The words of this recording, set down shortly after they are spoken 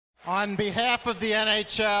On behalf of the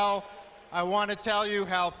NHL, I want to tell you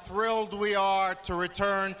how thrilled we are to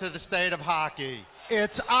return to the state of hockey.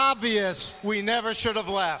 It's obvious we never should have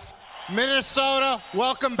left. Minnesota,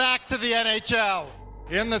 welcome back to the NHL.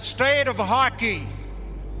 In the state of hockey,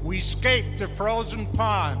 we skate the frozen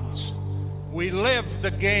ponds. We live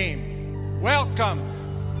the game. Welcome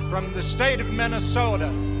from the state of Minnesota,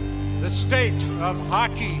 the state of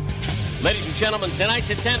hockey. Ladies and gentlemen, tonight's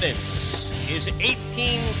attendance is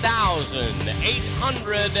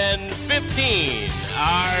 18,815,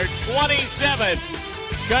 our 27th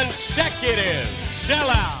consecutive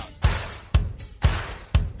sellout.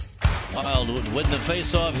 Wild would win the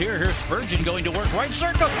face-off here. Here's Spurgeon going to work right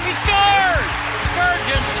circle. He scores!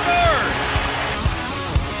 Spurgeon scores!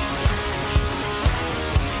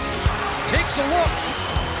 Takes a look.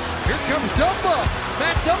 Here comes Dumba.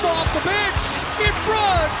 Matt Dumba off the bench. In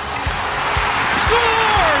front.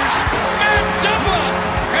 Scores! Matt Dumba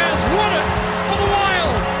has won it for the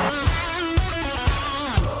Wild.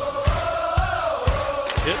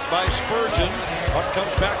 Hit by Spurgeon. Puck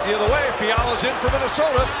comes back the other way. Fiala's in for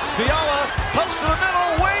Minnesota. Fiala punts to the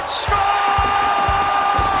middle. Waits, scores!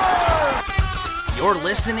 You're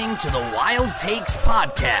listening to the Wild Takes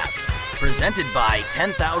podcast, presented by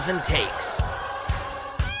 10,000 Takes.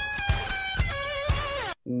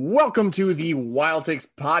 Welcome to the Wild Takes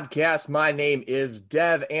podcast. My name is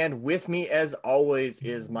Dev, and with me, as always,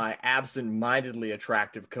 is my absent-mindedly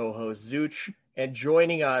attractive co-host, Zuch, and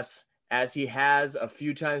joining us, as he has a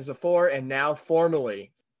few times before, and now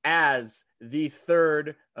formally, as the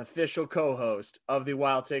third official co-host of the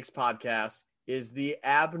Wild Takes podcast, is the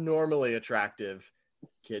abnormally attractive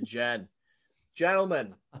Kid Jen.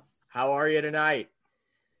 Gentlemen, how are you tonight?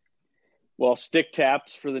 Well, stick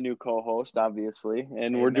taps for the new co-host, obviously,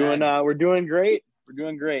 and Amen. we're doing great. We're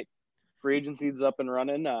doing great. Free agency's up and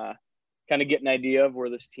running. Kind of get an idea of where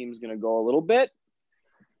this team's going to go a little bit.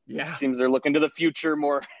 Yeah, It seems they're looking to the future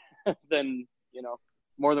more than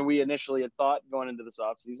we initially had thought going into this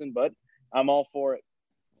offseason, but I'm all for it.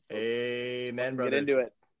 So amen, brother. Get into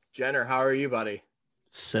it. Jenner, how are you, buddy?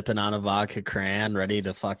 Sipping on a vodka cran, ready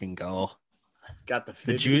to fucking go. Got the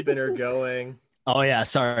fidget spinner going. Oh, yeah,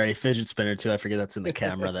 sorry. Fidget spinner, too. I forget that's in the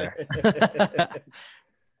camera there.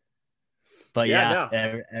 But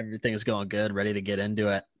everything is going good. Ready to get into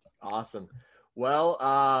it. Awesome. Well,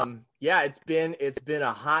 it's been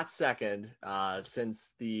a hot second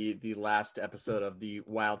since the last episode of the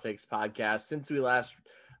Wild Takes podcast. Since we last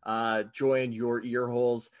joined your ear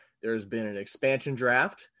holes, there's been an expansion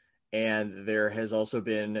draft, and there has also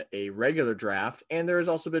been a regular draft, and there has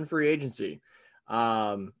also been free agency.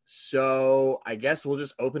 So I guess we'll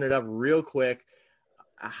just open it up real quick.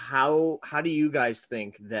 How do you guys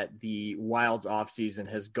think that the Wild's offseason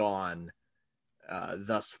has gone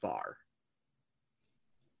thus far?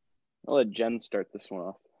 I'll let Jen start this one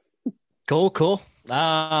off. Cool.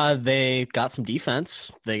 They got some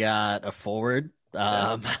defense. They got a forward.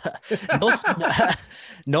 No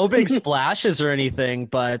big splashes or anything,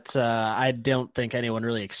 but I don't think anyone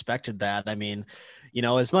really expected that. I mean,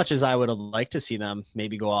 as much as I would have liked to see them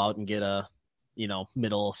maybe go out and get a,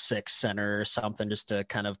 middle six center or something just to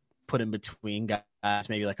kind of put in between guys,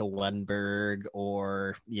 maybe like a Wenberg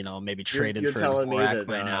or, maybe traded you're for telling me that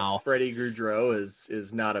right now. Freddie Gaudreau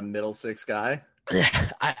is not a middle six guy?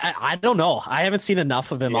 I don't know. I haven't seen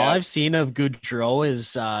enough of him. Yeah. All I've seen of Gaudreau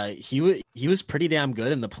is he was pretty damn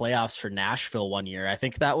good in the playoffs for Nashville one year. I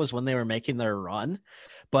think that was when they were making their run.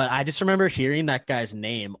 But I just remember hearing that guy's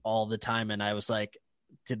name all the time, and I was like,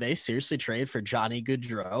 did they seriously trade for Johnny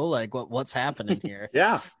Gaudreau? Like, what's happening here?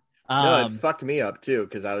 Yeah. No, it fucked me up, too,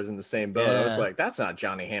 because I was in the same boat. Yeah. I was like, that's not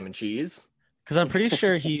Johnny Ham and Cheese. Because I'm pretty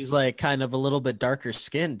sure he's, like, kind of a little bit darker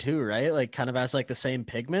skinned, too, right? Like, kind of has, like, the same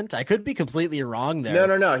pigment. I could be completely wrong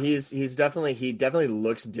there. No. He definitely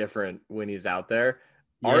looks different when he's out there.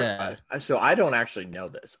 Yeah. So I don't actually know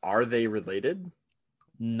this. Are they related?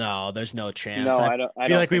 No, there's no chance. No, I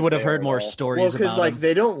feel like we would have heard more Well, stories because about him.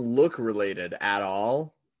 they don't look related at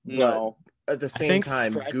all. No. But at the same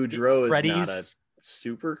time, Gaudreau is Freddie's not a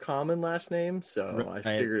super common last name, so I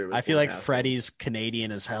figured it was. I feel like Freddie's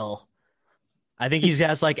Canadian as hell. I think he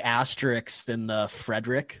has like asterisks in the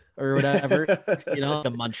Frederick or whatever,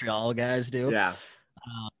 the Montreal guys do. Yeah.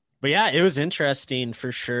 But yeah, it was interesting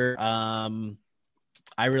for sure.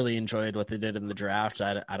 I really enjoyed what they did in the draft.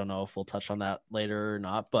 I don't know if we'll touch on that later or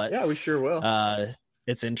not, but yeah, we sure will.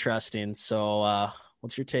 It's interesting. So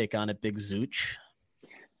what's your take on it, Big Zuch?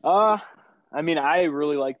 I mean, I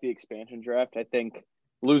really like the expansion draft. I think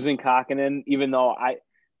losing Kakkonen, even though I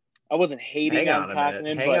wasn't hating on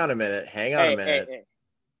Kakkonen. Hang on a minute. Hey.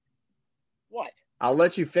 What? I'll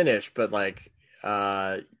let you finish, but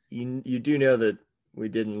you do know that we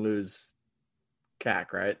didn't lose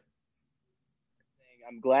CAC, right?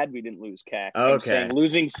 I'm glad we didn't lose CAC. Okay. I'm saying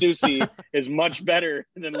losing Susie is much better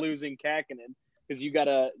than losing Kakkonen, because you got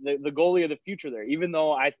the goalie of the future there. Even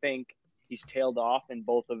though I think he's tailed off in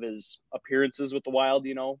both of his appearances with the Wild,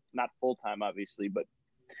 not full time obviously, but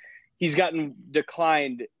he's gotten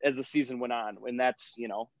declined as the season went on. And that's,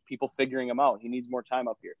 people figuring him out. He needs more time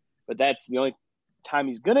up here. But that's the only time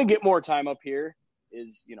he's going to get more time up here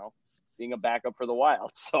is, being a backup for the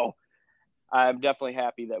Wild. So I'm definitely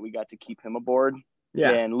happy that we got to keep him aboard.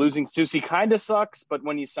 Yeah. And losing Susie kind of sucks, but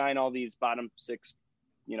when you sign all these bottom six,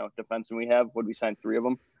 defensemen we have, what did we sign? 3 of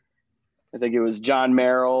them? I think it was John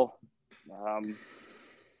Merrill.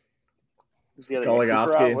 Who's the other guy?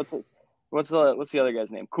 Goligoski. What's the other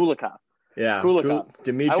guy's name? Kulikov. Yeah. Kulikov.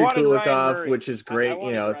 Dmitry Kulikov, which is great.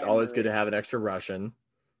 It's always good to have an extra Russian.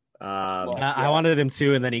 I wanted him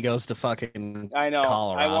too, and then he goes to fucking I know.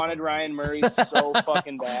 Colorado. I wanted Ryan Murray so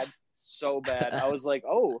fucking bad. So bad. I was like,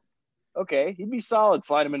 oh, okay, he'd be solid.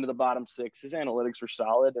 Slide him into the bottom 6. His analytics were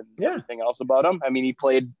solid, and everything else about him. I mean, he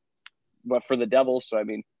played for the Devils, so I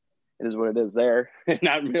mean, it is what it is there.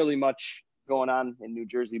 Not really much going on in New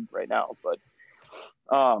Jersey right now, but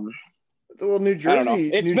well, New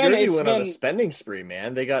Jersey went on a spending spree,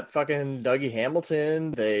 man. They got fucking Dougie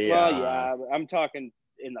Hamilton. I'm talking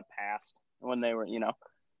in the past when they were,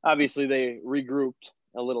 obviously they regrouped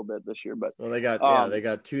a little bit this year, but they got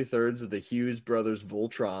 2/3 of the Hughes brothers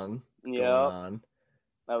Voltron going on.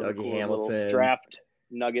 That was Dougie a cool Hamilton draft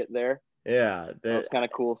nugget there. Yeah, that's kind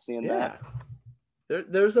of cool seeing that.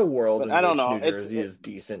 There's a world in which New Jersey is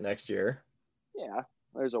decent next year. Yeah,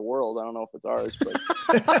 there's a world. I don't know if it's ours, but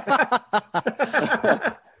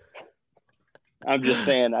I'm just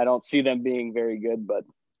saying I don't see them being very good, but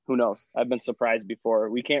who knows? I've been surprised before.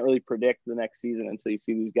 We can't really predict the next season until you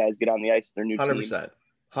see these guys get on the ice with their new 100%.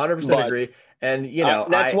 100% agree. And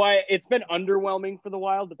that's why it's been underwhelming for the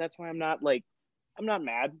Wild, but that's why I'm not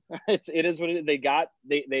mad. It is what it is. They got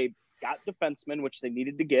defensemen, which they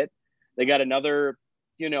needed to get. They got another,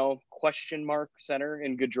 question mark center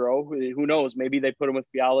in Gaudreau. Who knows? Maybe they put him with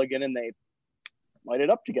Fiala again and they light it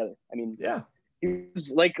up together. I mean, yeah. He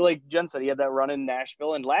was like Jen said, he had that run in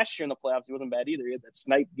Nashville, and last year in the playoffs he wasn't bad either. He had that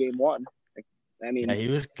snipe game 1. He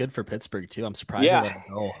was good for Pittsburgh too. I'm surprised they let him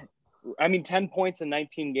go. 10 points in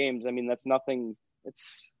 19 games. I mean, that's nothing.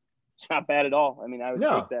 It's not bad at all. I mean, I would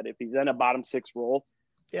take that if he's in a bottom 6 role.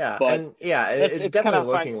 Yeah, but it's definitely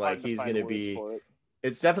looking like he's going to be.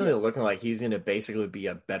 It's definitely looking like he's going to basically be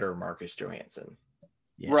a better Marcus Johansson.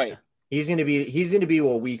 Yeah. Right. He's going to be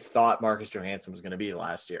what we thought Marcus Johansson was going to be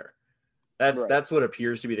last year. That's what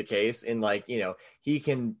appears to be the case. And he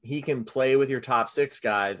can play with your top 6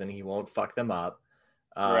 guys and he won't fuck them up.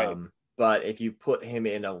 But if you put him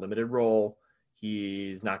in a limited role,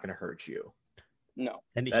 he's not going to hurt you. No.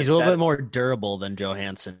 And he's a little bit more durable than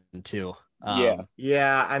Johansson too.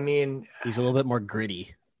 Yeah. I mean, he's a little bit more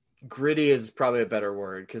gritty. Gritty is probably a better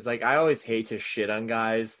word. 'Cause I always hate to shit on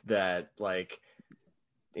guys that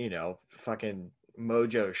fucking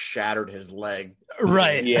Mojo shattered his leg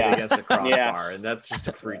against a crossbar, and that's just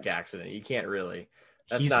a freak accident. You can't really.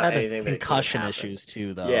 He's not anything. Concussion issues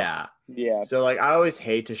too, though. Yeah. So I always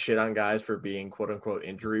hate to shit on guys for being quote unquote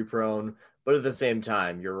injury prone, but at the same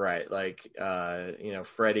time, you're right.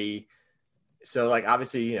 Freddie. So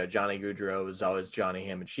obviously, Johnny Gaudreau is always Johnny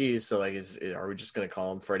Ham and Cheese. So are we just going to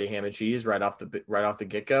call him Freddie Ham and Cheese right off the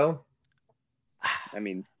get go? I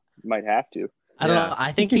mean, might have to. I don't know.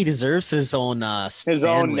 I think he deserves his own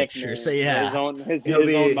nickname. So yeah,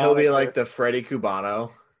 he'll be like the Freddie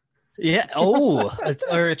Cubano. Yeah. Oh,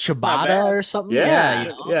 or a Ciabatta or something. Yeah.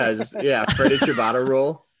 Freddie Ciabatta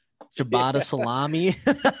rule. Ciabatta salami.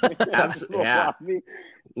 Absolutely. Yeah.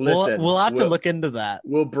 Listen, we'll have to look into that.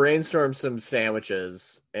 We'll brainstorm some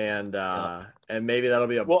sandwiches, and maybe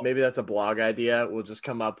maybe that's a blog idea. We'll just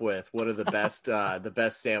come up with what are the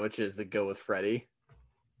best sandwiches that go with Freddie.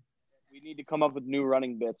 We need to come up with new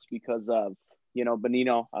running bits because of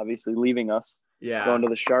Bonino obviously leaving us. Yeah, going to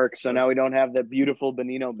the Sharks. So now we don't have that beautiful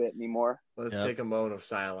Bonino bit anymore. Let's take a moment of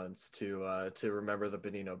silence to remember the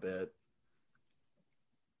Bonino bit.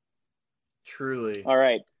 Truly. All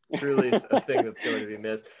right. Truly a thing that's going to be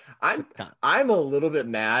missed. I'm a little bit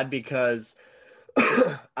mad because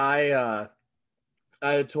I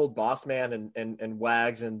had told Bossman and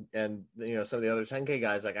Wags and some of the other 10K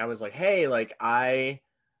guys, I was like, hey,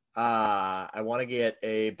 I want to get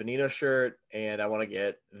a Bonino shirt and I want to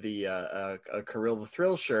get the a Kirill the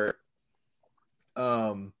Thrill shirt.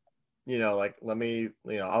 Let me,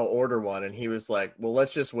 I'll order one. And he was like, well,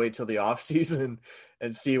 let's just wait till the off season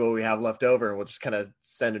and see what we have left over. And we'll just kind of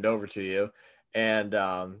send it over to you. And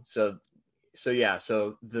so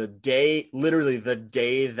literally the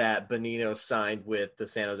day that Bonino signed with the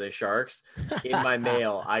San Jose Sharks, in my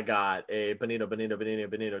mail I got a Bonino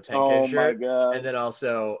 10K shirt, and then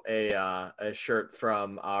also a shirt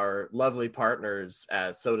from our lovely partners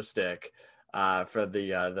at Soda Stick for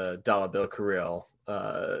the dollar bill Carril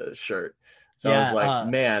shirt. So I was like,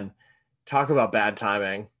 man, talk about bad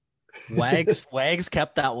timing. Wags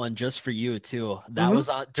kept that one just for you too. That was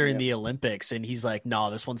during the Olympics, and he's like, "No,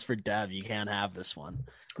 this one's for Dev. You can't have this one."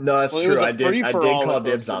 No, that's true. I did call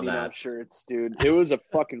dibs on that. Shirts, dude. It was a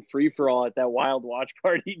fucking free for all at that Wild watch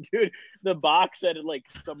party, dude. The box had like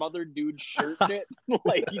some other dude's shirt in it.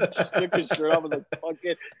 Like he just took his shirt off. I was like, "Fuck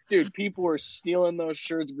it, dude." People were stealing those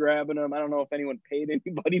shirts, grabbing them. I don't know if anyone paid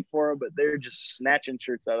anybody for them, but they're just snatching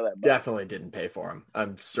shirts out of that box. Definitely didn't pay for them.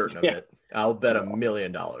 I'm certain of it. I'll bet $1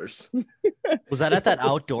 million. Was that at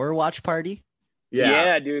outdoor watch party?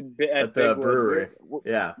 Yeah, dude. At the brewery.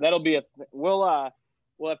 Yeah, that'll be we'll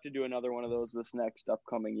have to do another one of those this next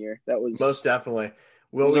upcoming year. That was most definitely.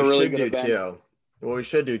 Well, we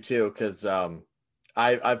should do too, because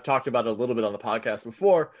I've talked about it a little bit on the podcast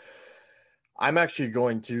before. I'm actually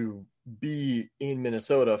going to be in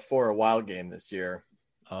Minnesota for a Wild game this year.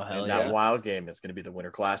 Oh hell and yeah! That Wild game is going to be the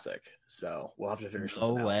Winter Classic, so we'll have to figure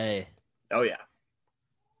something out. No way. Oh yeah.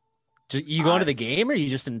 You going to the game, or are you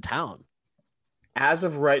just in town? As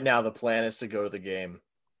of right now, the plan is to go to the game.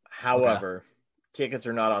 However, tickets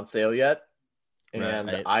are not on sale yet,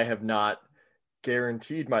 and I have not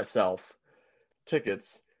guaranteed myself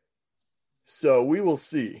tickets. So we will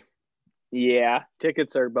see. Yeah,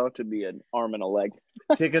 tickets are about to be an arm and a leg.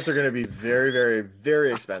 Tickets are going to be very, very,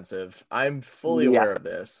 very expensive. I'm fully aware of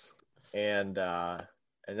this, and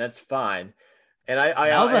that's fine. And that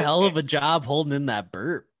was a hell of a job holding in that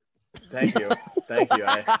burp. Thank you.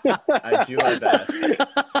 I do my best.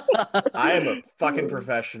 I am a fucking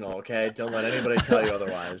professional. Okay, don't let anybody tell you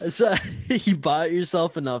otherwise. So, you bought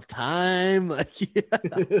yourself enough time.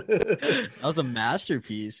 That was a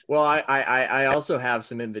masterpiece. Well, I also have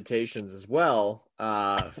some invitations as well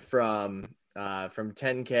from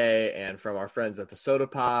 10K and from our friends at the Soda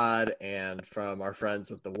Pod and from our friends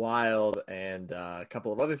with the Wild and a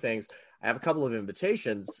couple of other things. I have a couple of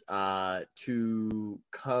invitations to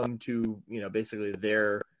come to, basically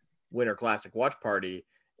their Winter Classic watch party,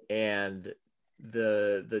 and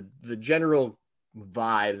the general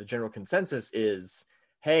vibe, the general consensus is,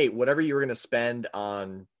 hey, whatever you were going to spend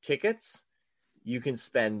on tickets, you can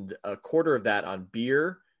spend a quarter of that on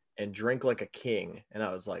beer and drink like a king. And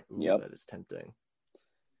I was like, ooh, that is tempting.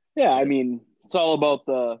 Yeah, I mean, it's all about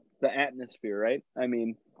the atmosphere, right? I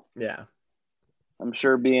mean, yeah. I'm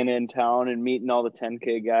sure being in town and meeting all the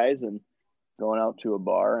 10K guys and going out to a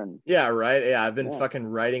bar and yeah, right. Yeah, I've been fucking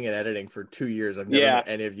writing and editing for 2 years. I've never met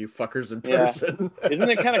any of you fuckers in person.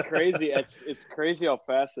 Isn't it kind of crazy? It's crazy how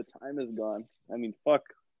fast the time has gone. I mean, fuck.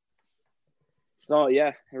 So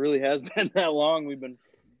yeah, it really has been that long. We've been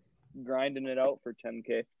grinding it out for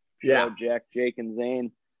 10K. Shout out Jack, Jake, and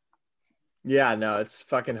Zane. Yeah, no, it's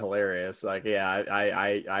fucking hilarious. Like, yeah,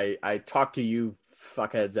 I talk to you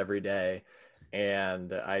fuckheads every day.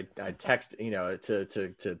 And I text,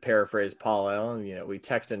 to paraphrase Paul Allen, we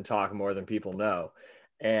text and talk more than people know.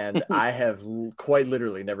 And I have quite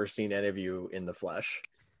literally never seen any of you in the flesh.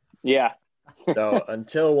 Yeah. So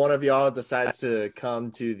until one of y'all decides to come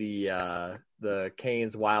to the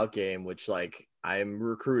Canes Wild game, which like I'm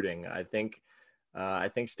recruiting, I think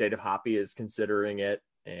State of Hoppy is considering it.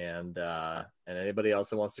 And anybody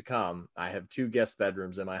else that wants to come, I have 2 guest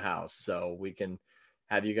bedrooms in my house, so we can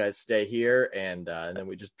have you guys stay here, and then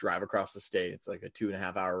we just drive across the state. It's like a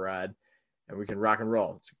 2.5 hour ride, and we can rock and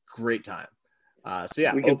roll. It's a great time. So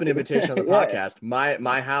yeah, open invitation on the podcast.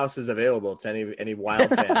 My house is available to any Wild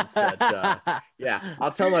fans. That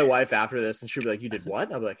I'll tell my wife after this, and she'll be like, "You did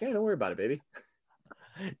what?" I'll be like, "Hey, don't worry about it, baby."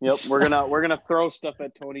 Yep, we're gonna throw stuff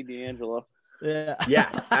at Tony D'Angelo. Yeah,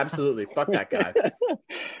 absolutely. Fuck that guy.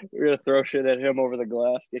 We're gonna throw shit at him over the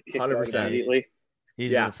glass. Get kicked 100% out immediately.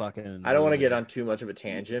 He's a fucking. I don't want to get on too much of a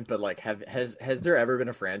tangent, but like, has there ever been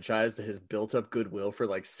a franchise that has built up goodwill for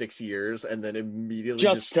like 6 years and then immediately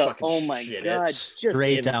just fucking shit it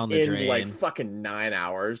straight down the drain in like fucking 9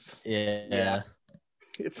 hours? Yeah.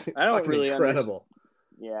 It's I don't fucking really incredible.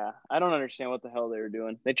 Yeah, I don't understand what the hell they were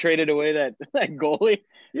doing. They traded away that goalie.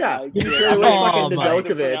 Yeah, you traded away fucking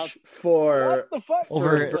Nedeljkovic for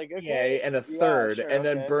over like, and a third, and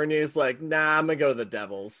then Bernier's like, "Nah, I'm gonna go to the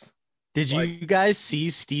Devils." Did you guys see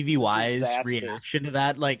Stevie Y's reaction to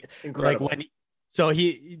that? Like, incredible. Like when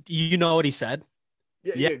you know what he said?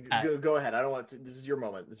 Yeah. Go ahead. I don't want to. This is your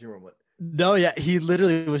moment. No, yeah, he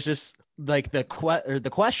literally was just like the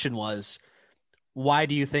question was, why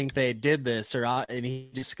do you think they did this? And he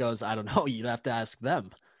just goes, I don't know. You'd have to ask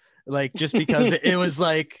them. Like, just because it was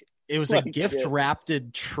like, it was a gift wrapped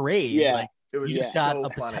trade. Yeah. Like, It was just so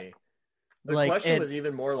funny. The question was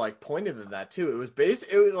even more like pointed than that too. It was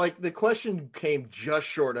like the question came just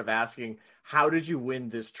short of asking, how did you win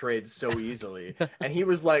this trade so easily? And he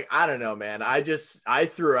was like, I don't know, man. I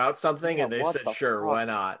threw out something and they said, sure, why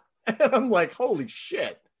not? And I'm like, holy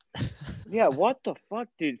shit. Yeah, what the fuck,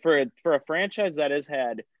 dude? For a franchise that has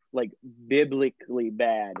had like biblically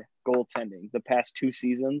bad goaltending the past 2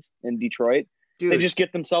 seasons in Detroit, dude, they just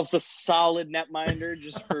get themselves a solid netminder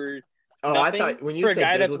just for nothing. I thought when you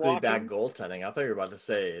said biblically bad goaltending, I thought you were about to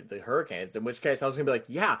say the Hurricanes, in which case I was gonna be like,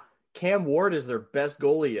 yeah, Cam Ward is their best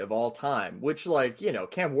goalie of all time, which, like, you know,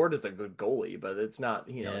 Cam Ward is a good goalie, but it's not,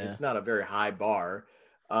 you know, it's not a very high bar.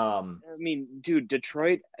 I mean, dude,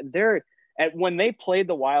 Detroit, when they played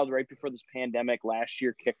the Wild right before this pandemic last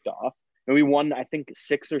year kicked off, and we won, I think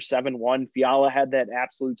 6 or 7-1. Fiala had that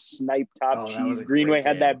absolute snipe top cheese. Greenway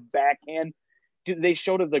had that backhand. Dude, they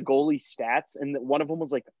showed the goalie stats, and one of them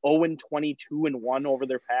was like 0-22-1 over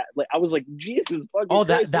their pass. Like, I was like, Jesus fucking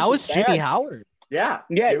Christ, that was Jimmy Howard. Yeah,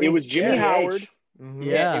 it was Jimmy Howard. Mm-hmm.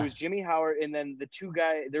 Yeah, it was Jimmy Howard, and then the 2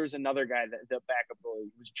 guy. There was another guy the backup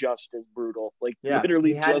goalie was just as brutal. Like,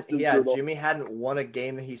 literally just as brutal. Jimmy hadn't won a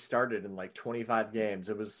game that he started in like 25 games.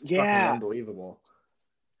 It was fucking unbelievable.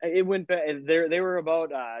 It went bad. They were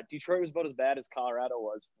about Detroit was about as bad as Colorado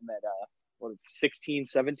was in that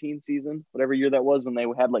 16-17 season, whatever year that was, when they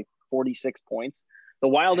had like 46 points. The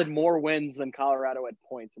Wild had more wins than Colorado had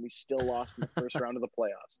points, and we still lost in the first round of the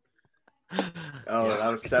playoffs. Oh, that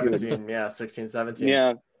was 17. Yeah,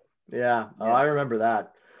 16-17. Yeah. Oh, I remember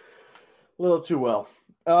that a little too well.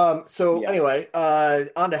 Anyway,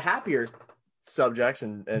 on to happier subjects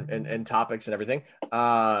and topics and everything.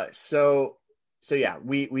 So yeah,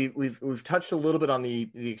 we've touched a little bit on the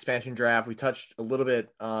expansion draft. We touched a little bit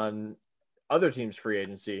on other teams' free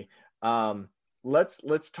agency.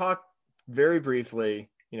 Let's talk very briefly.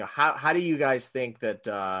 You know, how do you guys think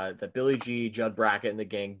that Billy G, Judd Brackett, and the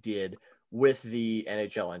gang did with the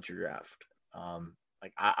NHL entry draft?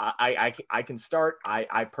 Like I can start.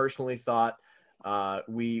 I personally thought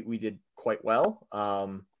we did quite well.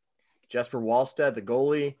 Jesper Wallstedt, the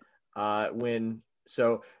goalie, when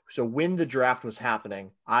the draft was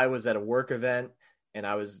happening, I was at a work event and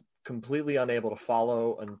I was completely unable to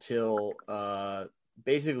follow until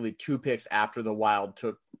basically 2 picks after the Wild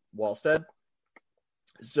took Wallstedt.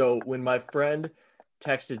 So when my friend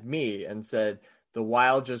texted me and said the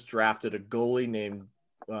Wild just drafted a goalie named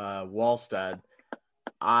Wallstedt,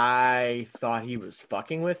 I thought he was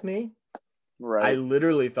fucking with me. Right. I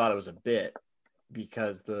literally thought it was a bit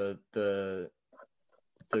because the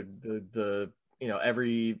you know,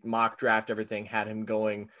 every mock draft, everything had him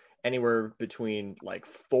going anywhere between like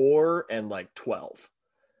 4 and like 12.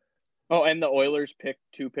 Oh, and the Oilers picked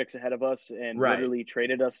 2 picks ahead of us and literally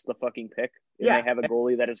traded us the fucking pick. And they have a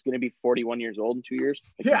goalie that is going to be 41 years old in 2 years.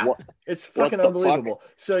 Like, it's fucking unbelievable.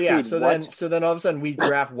 Fuck? So yeah, dude, so then all of a sudden we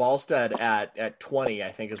draft Wallstedt at 20,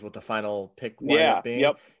 I think is what the final pick wound up being.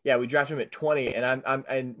 Yep. Yeah, we drafted him at 20, and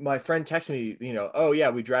and my friend texted me, you know, oh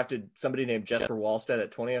yeah, we drafted somebody named Jesper Wallstedt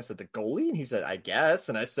at 20. I said, the goalie? And he said, I guess.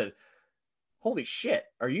 And I said, holy shit,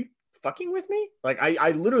 are you fucking with me? Like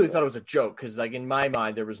I literally thought it was a joke because like in my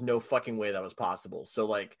mind there was no fucking way that was possible. So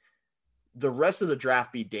like the rest of the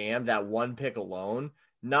draft be damned, that 1 pick alone,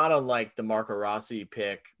 not unlike the Marco Rossi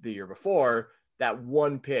pick the year before, that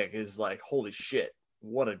 1 pick is like, holy shit,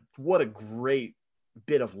 what a great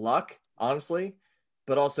bit of luck, honestly,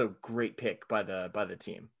 but also great pick by the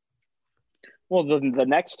team. Well, the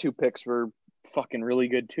next 2 picks were fucking really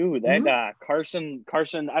good too. That Carson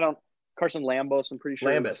Lambos, I'm pretty sure.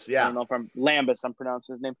 Lambus, yeah. I don't know if I'm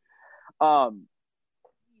pronouncing his name.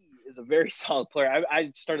 He is a very solid player.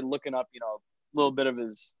 I started looking up, you know, a little bit of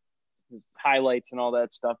his highlights and all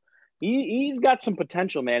that stuff. He's got some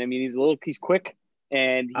potential, man. I mean, he's quick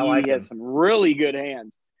and he has some really good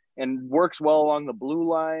hands and works well along the blue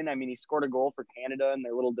line. I mean, he scored a goal for Canada in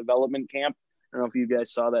their little development camp. I don't know if you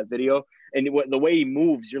guys saw that video. And the way he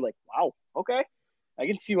moves, you're like, wow, okay. I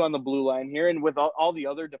can see you on the blue line here. And with all the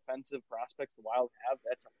other defensive prospects the Wild have,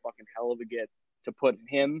 that's a fucking hell of a get to put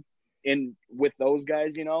him in with those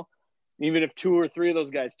guys, you know. Even if 2 or 3 of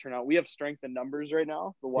those guys turn out, we have strength in numbers right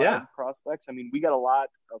now, the Wild prospects. I mean, we got a lot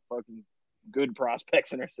of fucking good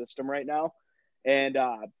prospects in our system right now. And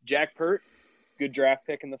Jack Pert, good draft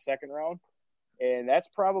pick in the 2nd round. And that's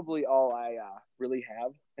probably all I really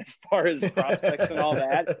have as far as prospects and all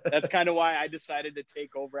that. That's kind of why I decided to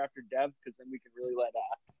take over after Dev, because then we can really let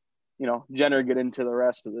Jenner get into the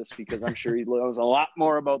rest of this because I'm sure he knows a lot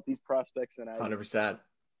more about these prospects than I do. 100%.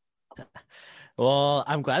 Well,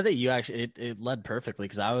 I'm glad that you actually it led perfectly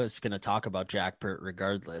because I was going to talk about Jack Pert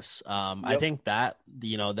regardless. I think that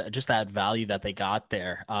just that value that they got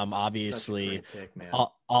there. Obviously, pick, man.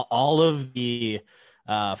 all of the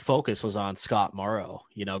focus was on Scott Morrow.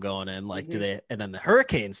 Going in and then the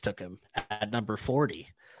Hurricanes took him at number 40.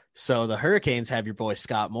 So the Hurricanes have your boy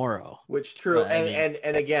Scott Morrow, which true.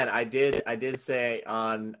 And again, I did say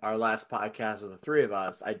on our last podcast with the three of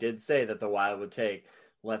us, I did say that the Wild would take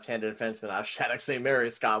left-handed defenseman out of Shattuck St.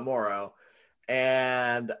 Mary, Scott Morrow,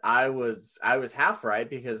 and I was half right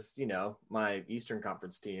because my Eastern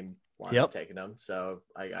Conference team wound up taking him, so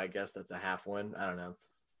I guess that's a half win. I don't know.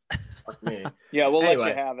 Fuck me. Yeah, we'll let you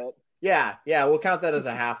have it. Yeah, we'll count that as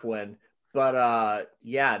a half win. But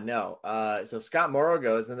so Scott Morrow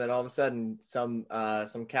goes, and then all of a sudden some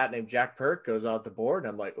cat named Jack Pert goes out the board,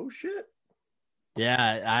 and I'm like, oh shit.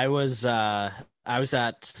 Yeah, I was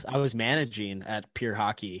managing at Pure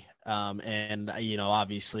Hockey. And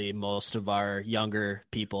obviously most of our younger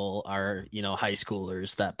people are, high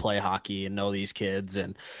schoolers that play hockey and know these kids.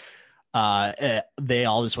 And they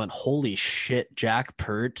all just went, holy shit, Jack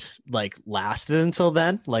Pert lasted until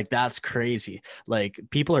then. That's crazy.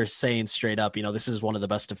 People are saying straight up, this is one of the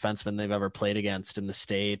best defensemen they've ever played against in the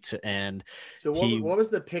state. And so what was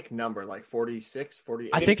the pick number? 46,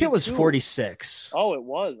 48? I think it was 46. Oh, it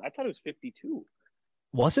was. I thought it was 52.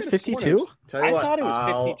 Was it 52? I thought it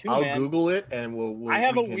was 52. I'll Google it and I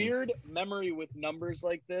have a weird memory with numbers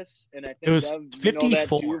like this, and I think it was 54 that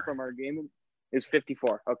too from our game. Is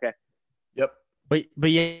 54. Okay. Yep. But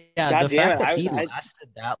the fact that he lasted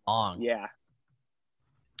that long. Yeah.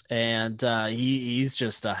 And he's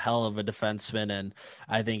just a hell of a defenseman, and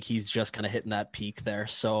I think he's just kind of hitting that peak there.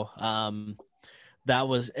 So that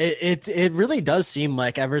was it. It really does seem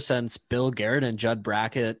like ever since Bill Guerin and Judd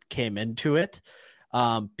Brackett came into it,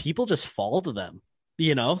 people just fall to them.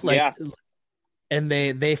 And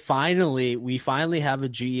we finally have a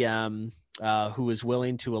GM who is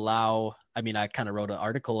willing to allow. I mean, I kind of wrote an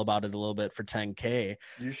article about it a little bit for 10K.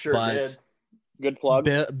 You sure did. Good plug.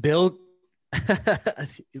 Bill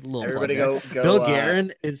Everybody go. Bill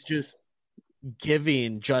Guerin is just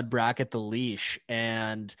giving Judd Brackett the leash,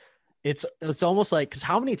 and it's almost like, because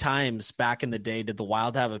how many times back in the day did the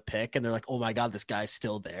Wild have a pick and they're like, oh my god, this guy's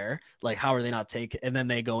still there? How are they not taking? And then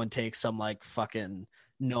they go and take some fucking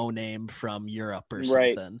no name from Europe or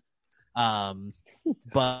something.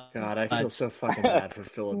 But God, I feel so fucking bad for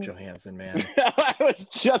Philip Johansson, man. I was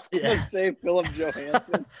just gonna say Philip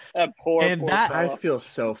Johansson. I feel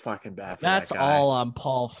so fucking bad for that guy. That's all on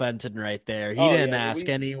Paul Fenton right there. He didn't ask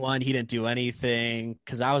anyone. He didn't do anything,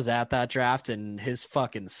 because I was at that draft and his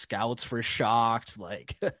fucking scouts were shocked.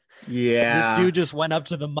 This dude just went up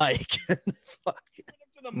to the mic.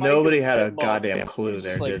 Nobody had a goddamn clue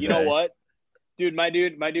there. Did you know what? Dude, my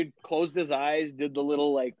dude closed his eyes, did the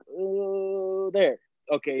little there.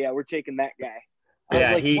 Okay, yeah, we're taking that guy.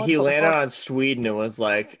 Yeah, he landed on Sweden and was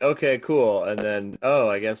like, okay, cool. And then,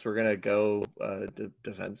 I guess we're gonna go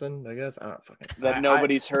defenseman. I guess I don't fucking that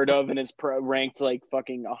nobody's heard of and is ranked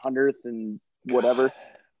fucking 100th and whatever.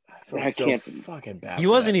 I can't fucking bad. He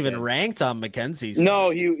wasn't even ranked on Mackenzie's. No,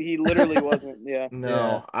 list. he literally wasn't. Yeah.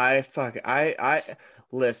 No, yeah. I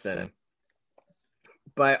listen.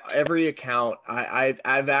 By every account,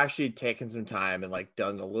 I've actually taken some time and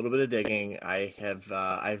done a little bit of digging.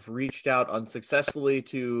 I've reached out unsuccessfully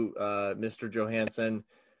to Mr. Johansson.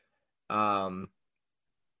 By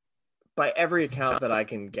every account that I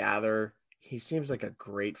can gather, he seems like a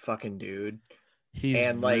great fucking dude. He's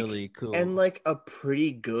really cool and a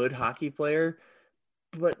pretty good hockey player,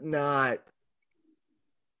 but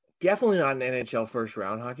definitely not an NHL first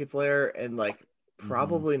round hockey player, and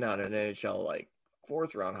probably not an NHL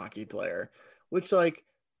fourth round hockey player, which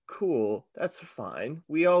cool, that's fine.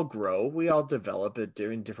 We all grow, we all develop it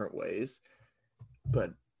in different ways,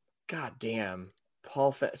 but goddamn,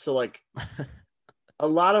 Paul Fenton. So a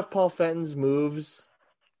lot of Paul Fenton's moves,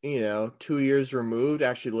 2 years removed,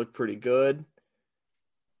 actually look pretty good,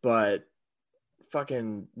 but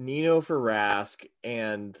fucking Nino for Rask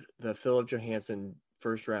and the Philip Johansson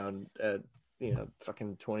first round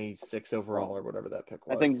fucking 26 overall or whatever that pick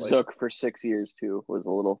was. I think Zook for 6 years too was a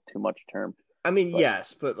little too much term. I mean,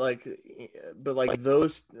 yes, but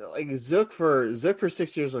those Zook for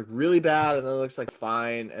 6 years look really bad, and then it looks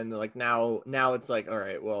fine, and now it's all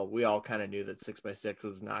right. Well, we all kind of knew that 6x6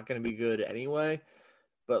 was not going to be good anyway,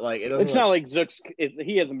 but it's not like Zook's.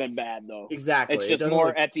 He hasn't been bad though. Exactly, it's just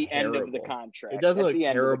more at the end of the contract. It doesn't look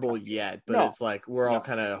terrible yet, but it's we're all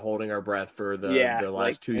kind of holding our breath for the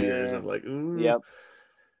last 2 years of ooh. Yep.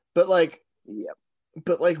 But like, yep.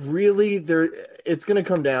 But like, really, it's going to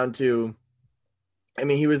come down to. I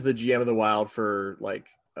mean, he was the GM of the Wild for like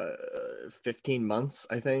 15 months,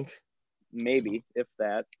 I think. Maybe, if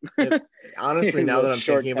that. Honestly, now that I'm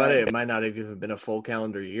thinking about it, it might not have even been a full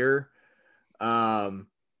calendar year.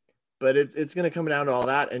 But it's going to come down to all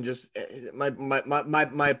that, and just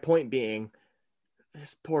my point being,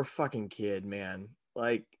 this poor fucking kid, man.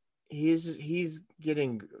 Like, he's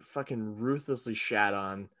getting fucking ruthlessly shat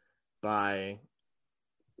on by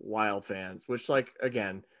Wild fans, which, like,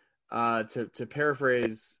 again, to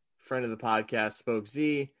paraphrase friend of the podcast, Spoke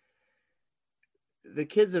Z, the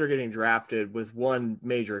kids that are getting drafted, with one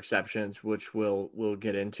major exceptions, which we'll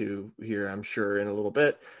get into here, I'm sure, in a little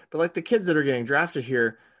bit, but like the kids that are getting drafted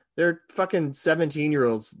here, they're fucking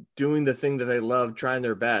 17-year-olds doing the thing that they love, trying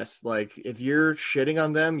their best. Like, if you're shitting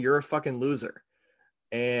on them, you're a fucking loser.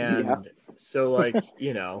 And so, like,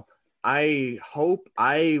 I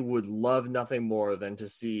would love nothing more than to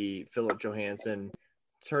see Philip Johansson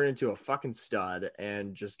turn into a fucking stud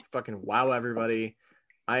and just fucking wow everybody.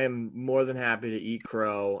 I am more than happy to eat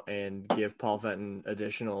crow and give Paul Fenton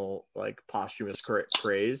additional like posthumous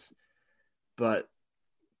praise, but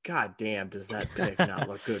god damn, does that pick not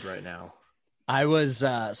look good right now? I was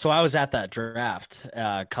at that draft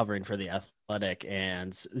covering for the Athletic,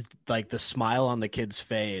 and like the smile on the kid's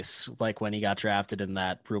face, like when he got drafted in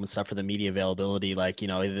that room and stuff for the media availability, like,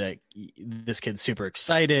 this kid's super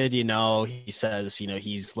excited, he says,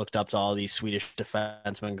 he's looked up to all these Swedish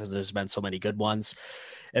defensemen because there's been so many good ones.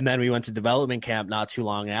 And then we went to development camp not too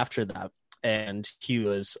long after that, and he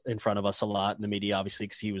was in front of us a lot in the media, obviously,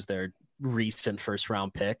 because he was their recent first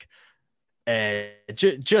round pick, and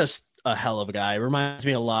just a hell of a guy. Reminds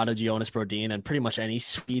me a lot of Jonas Brodin and pretty much any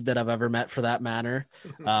Swede that I've ever met, for that matter.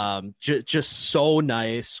 Just so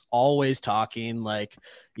nice, always talking, like,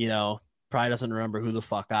 probably doesn't remember who the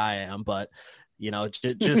fuck I am, but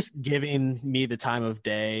just giving me the time of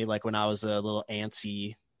day, like when I was a little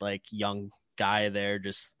antsy, like, young guy there,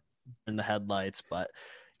 just in the headlights. But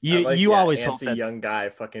you always hope that young guy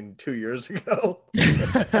fucking 2 years ago.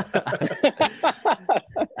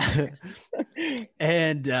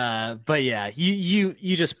 And but yeah,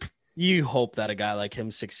 you hope that a guy like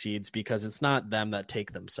him succeeds, because it's not them that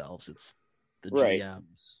take themselves, it's the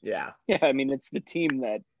GMs. Yeah, I mean, it's the team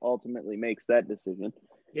that ultimately makes that decision.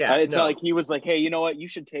 It's not like he was like, hey, you know what, you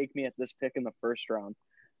should take me at this pick in the first round,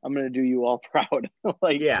 I'm going to do you all proud.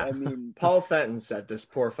 I mean, Paul Fenton set this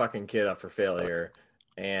poor fucking kid up for failure.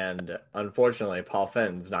 And unfortunately, Paul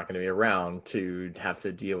Fenton's not going to be around to have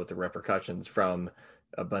to deal with the repercussions from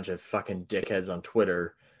a bunch of fucking dickheads on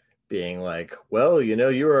Twitter being like, well,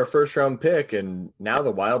 you were a first round pick and now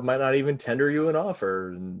the Wild might not even tender you an offer.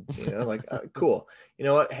 And, cool. You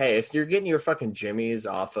know what? Hey, if you're getting your fucking jimmies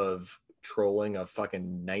off of trolling a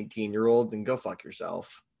fucking 19-year-old, then go fuck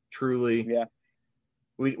yourself. Truly. Yeah.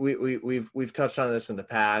 We've touched on this in the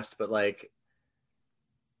past, but like,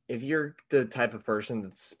 if you're the type of person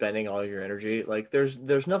that's spending all your energy, like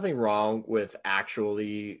there's nothing wrong with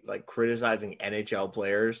actually like criticizing NHL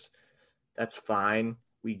players. That's fine.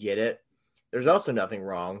 We get it. There's also nothing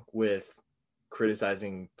wrong with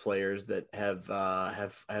criticizing players that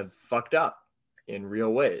have fucked up in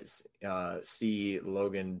real ways. See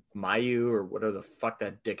Logan Mailloux, or whatever the fuck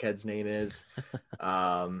that dickhead's name is.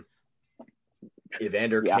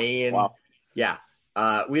 Evander Kane. Wow. Yeah.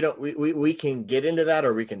 We can get into that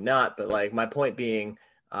or we can not, but like my point being,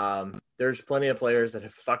 there's plenty of players that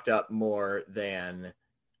have fucked up more than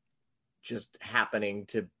just happening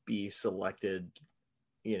to be selected,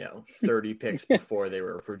 30 picks before they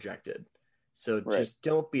were projected. So just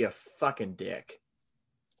don't be a fucking dick.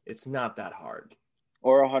 It's not that hard.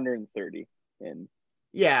 Or 130 in.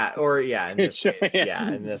 Yeah. In this case,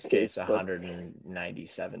 in this case,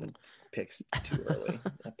 197 picks too early.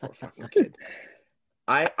 That poor fucking kid.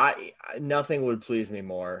 I nothing would please me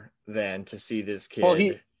more than to see this kid. Well,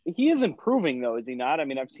 he is improving though, is he not? I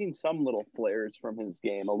mean, I've seen some little flares from his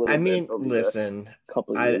game a little. Listen,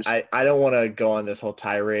 couple of years. I don't want to go on this whole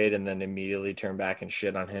tirade and then immediately turn back and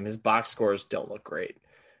shit on him. His box scores don't look great,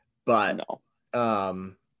 but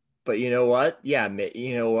but you know what? Yeah,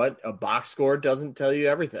 you know what? A box score doesn't tell you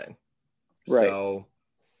everything. Right. So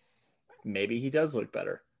maybe he does look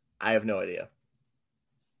better. I have no idea.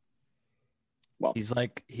 Well, he's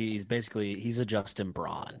a Justin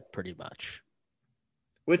Braun, pretty much.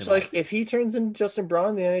 Which, if he turns into Justin Braun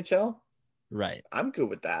in the NHL, right, I'm good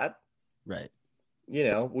with that. Right.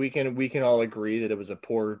 We can all agree that it was a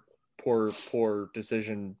poor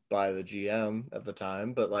decision by the GM at the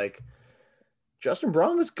time, but like Justin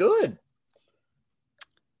Braun was good.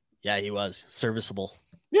 Yeah, he was serviceable.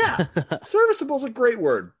 Yeah, serviceable is a great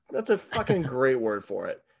word. That's a fucking great word for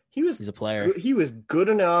it. He's a player. He was good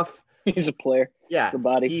enough. He's a player. Yeah, The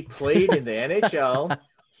body. he played in the NHL.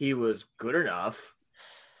 He was good enough.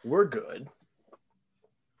 We're good.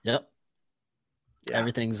 Yep. Yeah.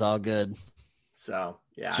 Everything's all good. So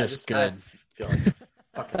yeah, It's just good.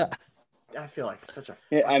 I feel like such a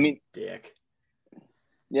dick.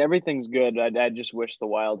 Yeah, everything's good. I just wish the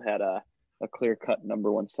Wild had a clear cut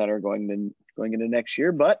number one center going into next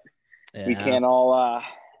year, but we can't all.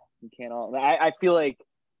 I feel like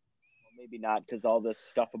maybe not, because all this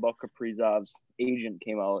stuff about Kaprizov's agent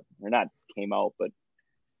but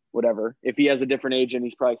whatever. If he has a different agent,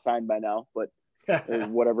 he's probably signed by now. But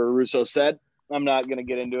whatever Russo said, I'm not going to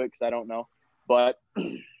get into it because I don't know. But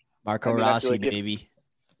Marco Rossi, maybe.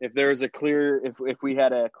 If there's if we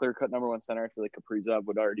had a clear cut number one center, I feel like Kaprizov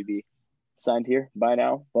would already be signed here by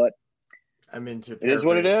now. But I mean, it is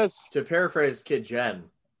what it is. To paraphrase Kid Jen,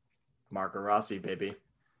 Marco Rossi, baby.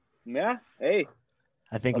 Yeah. Hey.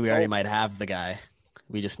 I think we already might have the guy.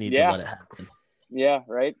 We just need to let it happen. Yeah.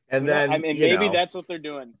 Right. And then maybe that's what they're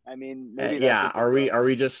doing. I mean, maybe. Are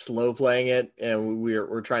we just slow playing it, and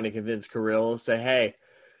we're trying to convince Kirill, say, hey,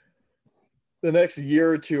 the next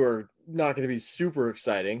year or two are not going to be super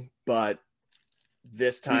exciting, but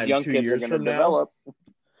this time 2 years from now,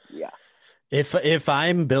 yeah. If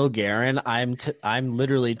I'm Bill Guerin, I'm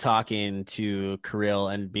literally talking to Kirill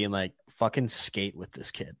and being like, fucking skate with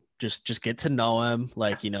this kid. Just get to know him,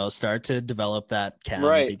 start to develop that chem,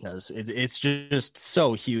 right? Because it's just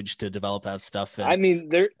so huge to develop that stuff. And, I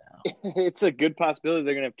mean, it's a good possibility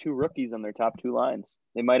they're going to have two rookies on their top two lines.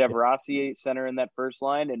 They might have Rossi center in that first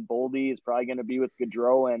line, and Boldy is probably going to be with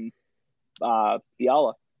Gaudreau and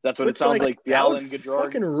Fiala. That's what it sounds like. Fiala and Gaudreau.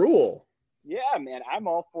 Fucking rule. Yeah, man, I'm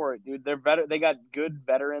all for it, dude. They're better. They got good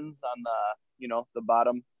veterans on the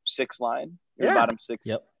bottom six line. Yeah. Bottom six.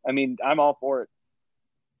 Yep. I mean, I'm all for it.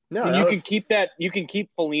 No, you can keep that. You can keep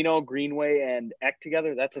Foligno, Greenway, and Eck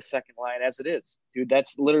together. That's a second line as it is, dude.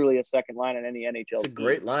 That's literally a second line in any NHL. It's a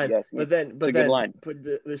great line, yes, but it's a good line.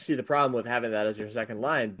 The problem with having that as your second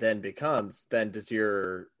line does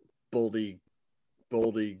your Boldy,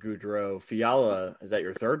 Gaudreau, Fiala, is that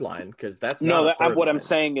your third line? Because that's not what I'm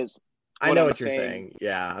saying is. I know what you're saying.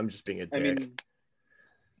 Yeah, I'm just being a dick. I mean,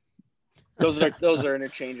 those are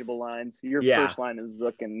interchangeable lines. Your first line is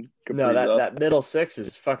looking. No, that middle six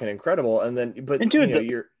is fucking incredible. And then,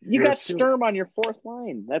 you got Sturm on your fourth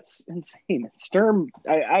line. That's insane. Sturm,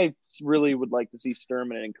 I really would like to see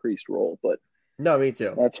Sturm in an increased role, but no, me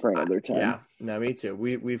too. That's for another time. Yeah, no, me too.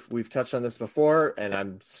 We've touched on this before, and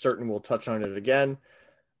I'm certain we'll touch on it again.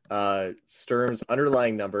 Sturm's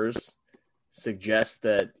underlying numbers suggest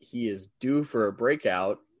that he is due for a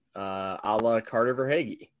breakout, a la Carter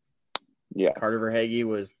Verhaeghe. Yeah, Carter Verhaeghe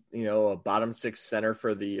was, a bottom six center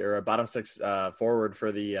a bottom six forward for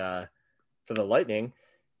the Lightning.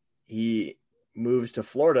 He moves to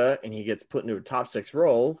Florida and he gets put into a top six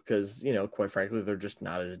role because, quite frankly, they're just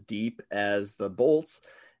not as deep as the Bolts.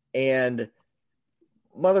 And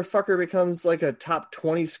motherfucker becomes like a top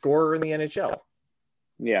 20 scorer in the NHL.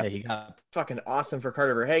 Yeah, he got fucking awesome for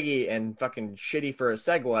Carter Verhaeghe and fucking shitty for a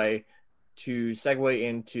segue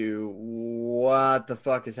into what the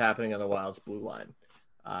fuck is happening on the Wild's blue line.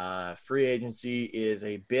 Free agency is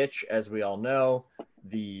a bitch, as we all know.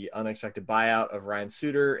 The unexpected buyout of Ryan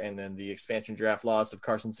Suter and then the expansion draft loss of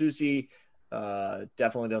Carson Soucy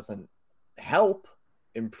definitely doesn't help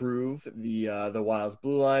improve the Wild's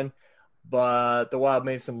blue line, but the Wild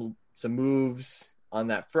made some moves on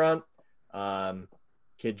that front.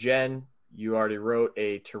 Kid Jen, you already wrote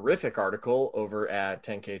a terrific article over at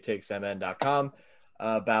 10ktakesmn.com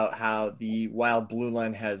about how the Wild blue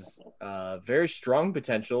line has very strong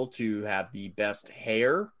potential to have the best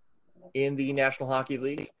hair in the National Hockey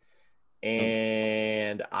League,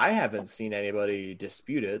 and I haven't seen anybody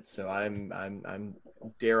dispute it. So I'm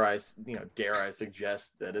dare I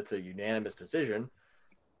suggest that it's a unanimous decision.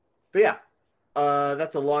 But yeah,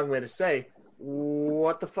 that's a long way to say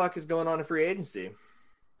what the fuck is going on in free agency.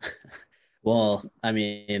 Well, I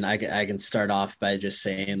mean, I can start off by just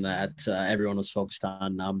saying that everyone was focused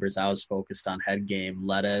on numbers. I was focused on head game,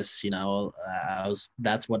 lettuce.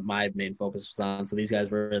 That's what my main focus was on. So these guys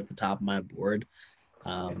were at the top of my board.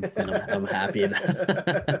 And I'm happy.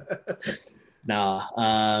 No,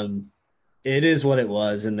 it is what it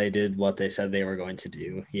was, and they did what they said they were going to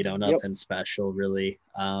do. Nothing special really.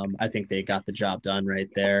 I think they got the job done right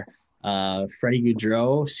there. Freddie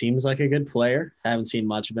Gaudreau seems like a good player. Haven't seen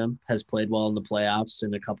much of him. Has played well in the playoffs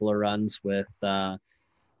in a couple of runs with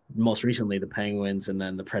most recently the Penguins and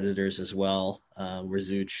then the Predators as well, where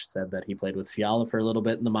Zuch said that he played with Fiala for a little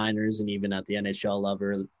bit in the minors and even at the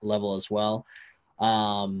NHL level as well.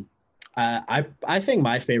 I think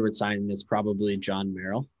my favorite signing is probably John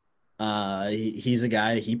Merrill. He's a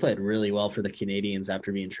guy, he played really well for the Canadians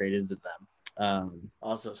after being traded to them.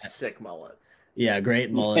 Also sick mullet. Yeah,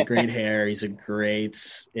 great mullet, great hair. He's a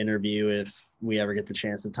great interview if we ever get the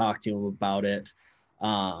chance to talk to him about it.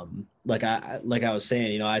 Like I was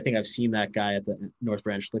saying, you know, I think I've seen that guy at the North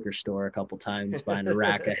Branch liquor store a couple times buying a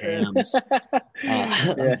rack of hams.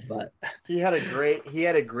 But he had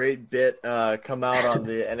a great bit come out on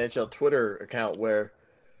the NHL Twitter account where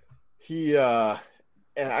he and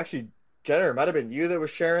actually Jenner, it might have been you that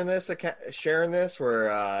was sharing this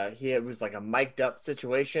where it was like a mic'd up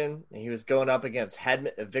situation and he was going up against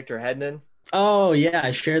Victor Hedman. Oh yeah, I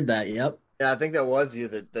shared that. Yep. Yeah, I think that was you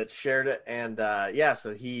that shared it, and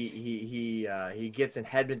so he gets in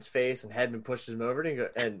Hedman's face, and Hedman pushes him over,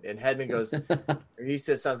 and Hedman goes, he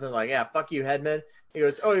says something like, "Yeah, fuck you, Hedman." He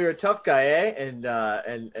goes, "Oh, you're a tough guy, eh?" And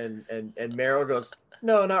Merrill goes,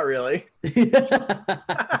 "No, not really."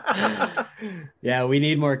 Yeah, we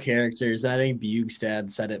need more characters. I think Bjugstad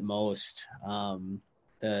said it most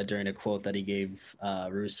during a quote that he gave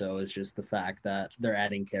Russo, is just the fact that they're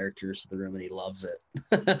adding characters to the room and he loves it.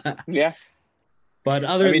 Yeah. But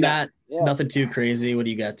other than that, nothing too crazy. What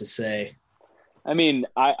do you got to say? I mean,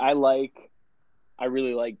 I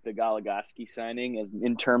really like the Goligoski signing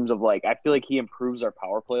in terms of like, I feel like he improves our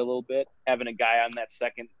power play a little bit, having a guy on that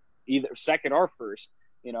either second or first,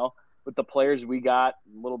 you know, with the players we got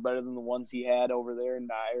a little better than the ones he had over there in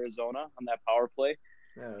Arizona on that power play.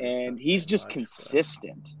 Yeah, and he's just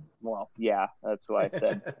consistent. Well, yeah, that's what I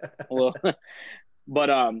said.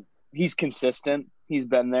 But he's consistent. He's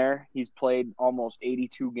been there. He's played almost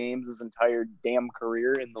 82 games his entire damn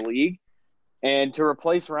career in the league. And to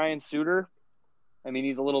replace Ryan Suter, I mean,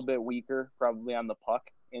 he's a little bit weaker probably on the puck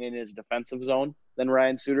and in his defensive zone than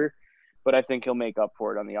Ryan Suter, but I think he'll make up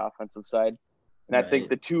for it on the offensive side. And right. I think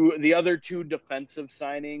the other two defensive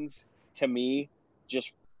signings, to me,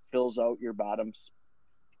 just fills out your bottom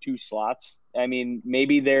two slots. I mean,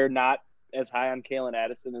 maybe they're not as high on Calen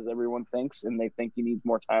Addison as everyone thinks, and they think he needs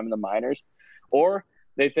more time in the minors. Or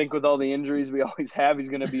they think with all the injuries we always have, he's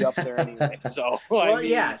going to be up there anyway. So,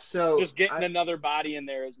 so just getting another body in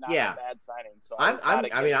there is not a bad signing. So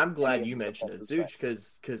I'm glad you mentioned it, Zuch,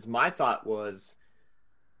 because my thought was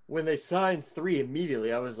when they signed 3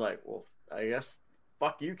 immediately, I was like, well, I guess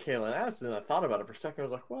fuck you, Calen Addison. I thought about it for a second. I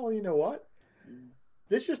was like, well, you know what?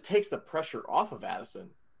 This just takes the pressure off of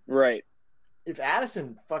Addison. Right. If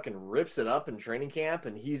Addison fucking rips it up in training camp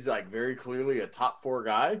and he's like very clearly a top 4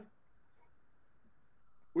 guy,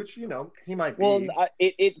 which, you know, he might be. Well,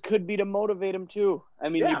 it could be to motivate him too. I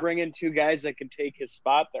mean, you bring in 2 guys that can take his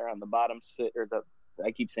spot there on the bottom 6, or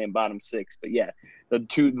I keep saying bottom 6, but yeah, the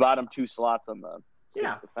bottom 2 slots on the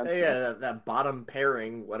that bottom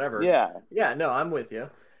pairing, whatever. Yeah, no, I'm with you.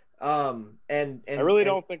 And I really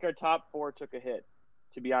don't think our top 4 took a hit,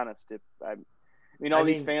 to be honest.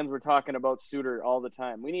 These fans were talking about Suter all the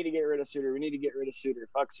time. We need to get rid of Suter. We need to get rid of Suter.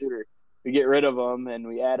 Fuck Suter. We get rid of them and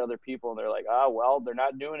we add other people, and they're like, they're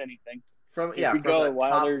not doing anything. From a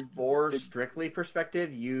top 4 strictly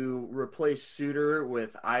perspective, you replace Suter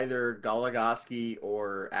with either Goligoski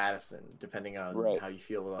or Addison, depending on how you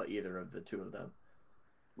feel about either of the 2 of them.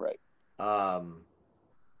 Right.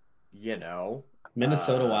 You know,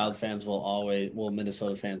 Minnesota Wild fans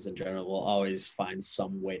Minnesota fans in general will always find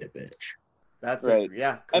some way to bitch. That's right.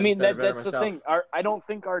 I mean, that's the thing. I don't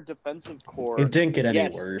think our defensive core. It didn't get any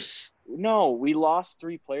worse. No, we lost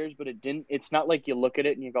 3 players, but it didn't. It's not like you look at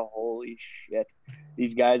it and you go, "Holy shit,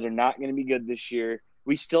 these guys are not going to be good this year."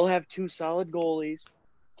 We still have 2 solid goalies.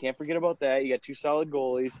 Can't forget about that. You got 2 solid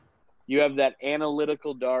goalies. You have that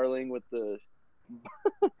analytical darling with the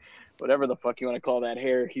whatever the fuck you want to call that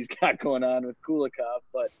hair he's got going on with Kulikov.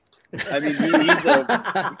 But I mean,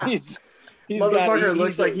 he's motherfucker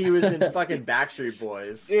looks like he was in fucking Backstreet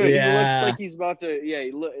Boys. Dude, he looks like he's about to. Yeah,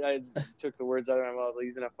 I took the words out of my mouth.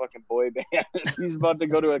 He's in a fucking boy band. He's about to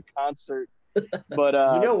go to a concert. But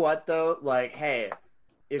you know what though? Like, hey,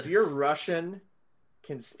 if you're Russian,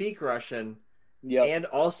 can speak Russian, and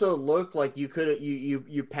also look like you could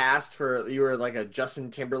you passed for, you were like a Justin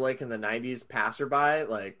Timberlake in the '90s passerby,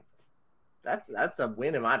 like that's a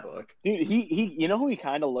win in my book. Dude, he you know who he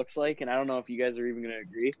kind of looks like, and I don't know if you guys are even gonna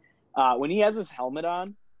agree. When he has his helmet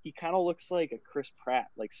on, he kind of looks like a Chris Pratt,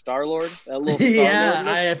 like Star-Lord. That little Yeah, Star-Lord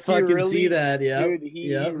look. I fucking see that. Yeah,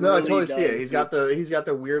 Dude, No, I totally see it. He's got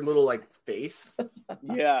the weird little like face.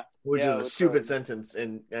 Yeah, which is a stupid sentence,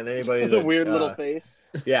 and anybody the weird little face.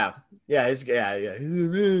 Yeah.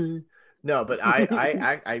 No, but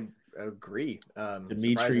I agree.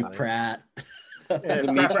 Dimitri Pratt.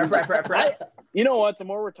 Pratt. You know what? The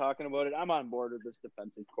more we're talking about it, I'm on board with this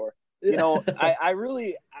defensive core. You know, I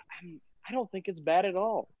don't think it's bad at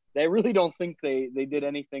all. I really don't think they did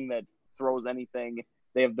anything that throws anything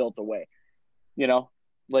they have built away. You know,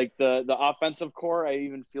 like the offensive core, I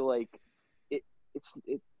even feel like it's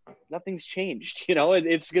nothing's changed. You know,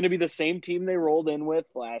 it's going to be the same team they rolled in with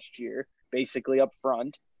last year, basically up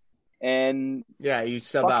front. And yeah, you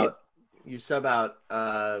sub out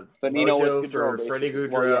but Mojo for Freddie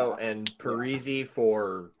Gaudreau and Parisi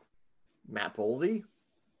for Matt Boldy,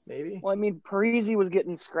 maybe. Well, I mean, Parisi was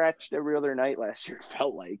getting scratched every other night last year, it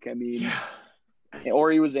felt like. I mean,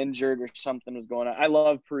 or he was injured or something was going on. I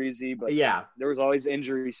love Parisi, but there was always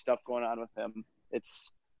injury stuff going on with him.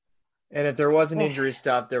 And if there wasn't injury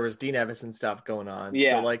stuff, there was Dean Evison stuff going on.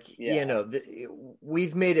 Yeah. So, you know,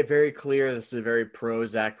 we've made it very clear this is a very pro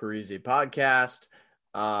Zach Parisi podcast.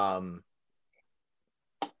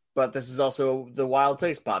 But this is also the Wild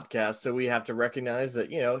Takes podcast, so we have to recognize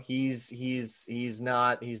that, you know, he's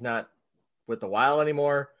not with the Wild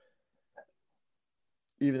anymore,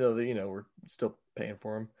 even though you know we're still paying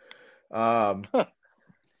for him. Yeah,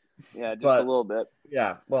 just a little bit.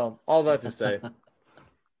 Yeah, well, all that to say.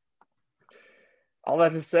 All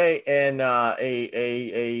that to say, and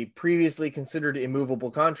a previously considered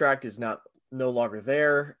immovable contract is no longer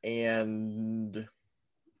there, and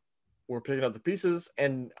we're picking up the pieces.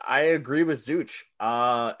 And I agree with Zuch.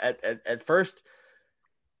 At first,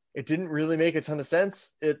 it didn't really make a ton of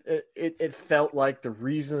sense. It felt like the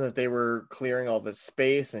reason that they were clearing all this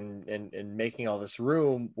space and making all this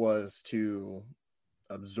room was to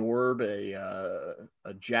absorb a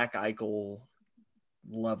Jack Eichel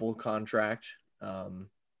level contract. And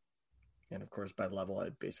of course, by level, I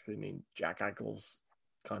basically mean Jack Eichel's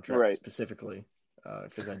contract specifically,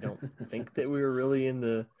 because I don't think that we were really in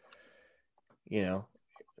the, you know,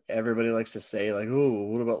 everybody likes to say like, oh,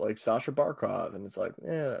 what about like Sasha Barkov? And it's like,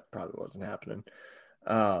 that probably wasn't happening.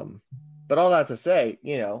 But all that to say,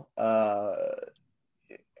 you know,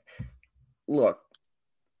 look,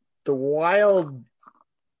 the Wild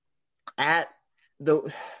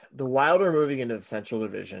the Wild are moving into the Central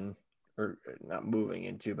Division. Or not moving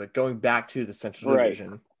into, but going back to the Central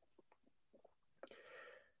Division.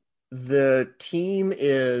 The team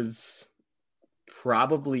is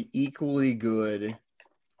probably equally good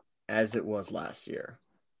as it was last year.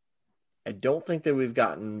 I don't think that we've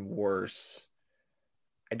gotten worse.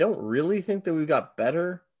 I don't really think that we got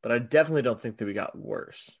better, but I definitely don't think that we got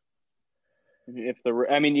worse. You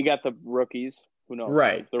got the rookies. Who knows?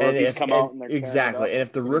 Right. If the rookies come out and they're exactly. And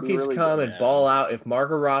if the rookies really come and ball out, if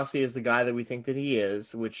Marco Rossi is the guy that we think that he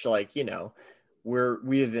is, which, like, you know,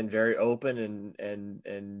 we have been very open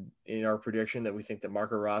and in our prediction that we think that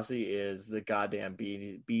Marco Rossi is the goddamn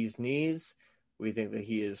bee's knees. We think that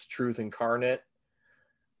he is truth incarnate.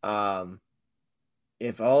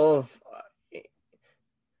 If all of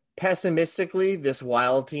pessimistically, this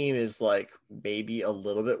Wild team is like maybe a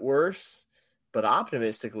little bit worse, but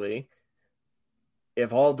optimistically,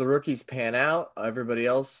 if all the rookies pan out, everybody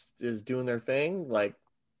else is doing their thing, like,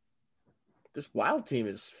 this Wild team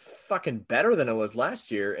is fucking better than it was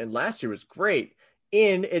last year. And last year was great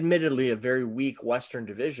in admittedly a very weak Western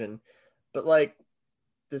division, but like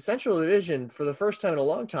the Central Division for the first time in a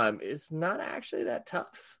long time is not actually that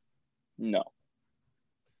tough. No.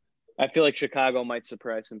 I feel like Chicago might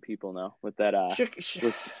surprise some people now with that,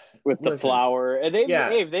 with the Flower. And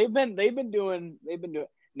they've been doing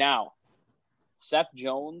now. Seth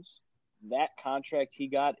Jones, that contract he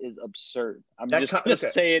got is absurd. I'm just going to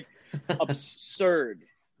say it, absurd.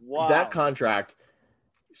 Wow. That contract.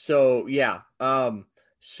 So, yeah.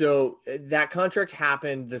 So that contract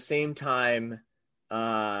happened the same time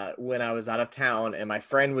when I was out of town, and my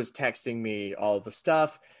friend was texting me all the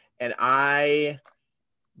stuff, and I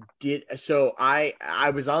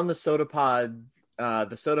was on the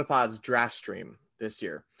SodaPod's draft stream this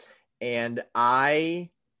year, and I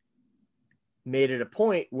made it a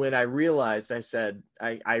point when I realized,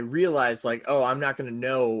 I realized like, oh, I'm not going to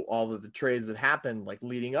know all of the trades that happened like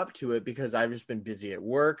leading up to it because I've just been busy at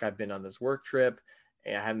work. I've been on this work trip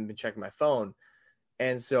and I haven't been checking my phone.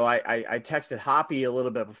 And so I texted Hoppy a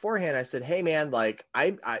little bit beforehand. I said, hey man, like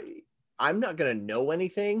I'm not going to know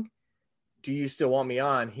anything. Do you still want me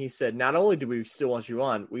on? He said, not only do we still want you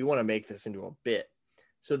on, we want to make this into a bit.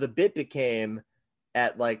 So the bit became,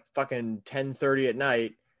 at like fucking 10:30 at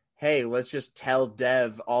night, hey, let's just tell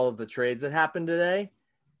Dev all of the trades that happened today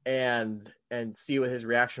and see what his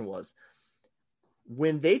reaction was.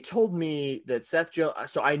 When they told me that Seth Jones,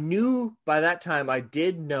 so I knew by that time, I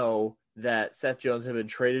did know that Seth Jones had been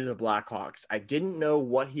traded to the Blackhawks. I didn't know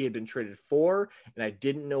what he had been traded for, and I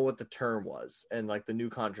didn't know what the term was and like the new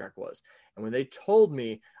contract was. And when they told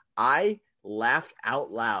me, I laughed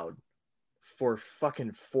out loud for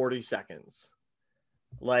fucking 40 seconds.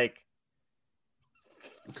 Like,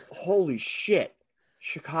 holy shit,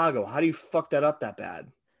 Chicago, how do you fuck that up that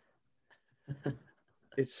bad?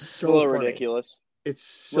 It's so funny. Ridiculous. It's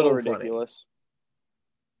so ridiculous.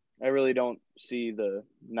 I really don't see the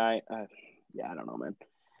night. Yeah, I don't know, man.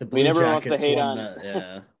 The Blue everyone wants to Jackets hate won on.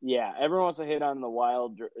 the, Yeah, everyone wants to hate on the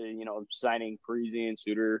Wild. Signing Parise and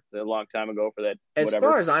Suter a long time ago for that. As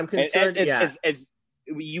whatever. far as I'm concerned, as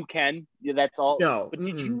you can. Yeah, that's all. No, but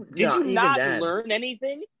did you even not then. learn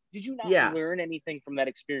anything? Did you not learn anything from that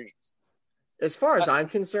experience? As far as I'm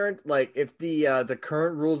concerned, like if the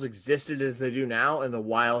current rules existed as they do now, and the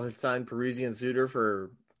Wild had signed Parise and Suter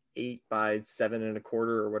for 8 by 7.25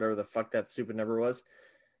 or whatever the fuck that stupid number was,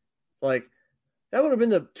 like that would have been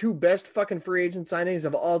the 2 best fucking free agent signings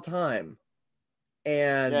of all time.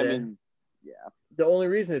 And the only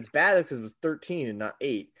reason it's bad is because it was 13 and not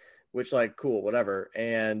 8, which like cool, whatever.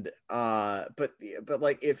 And but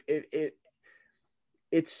like if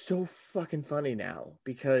it's so fucking funny now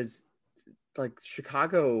because like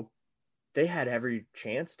Chicago, they had every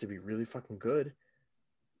chance to be really fucking good.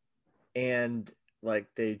 And like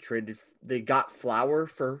they got Flower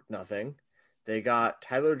for nothing. They got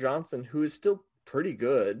Tyler Johnson, who is still pretty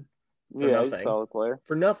good for nothing. He's a solid player.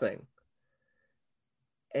 For nothing.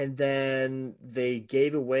 And then they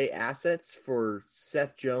gave away assets for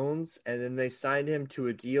Seth Jones, and then they signed him to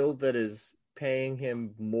a deal that is paying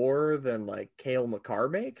him more than like Cale Makar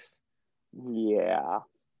makes. Yeah.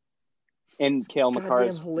 And Cale Makar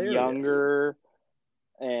is younger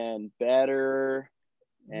and better.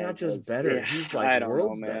 And not just better. He's like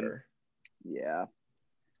worlds better. Yeah.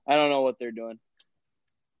 I don't know what they're doing.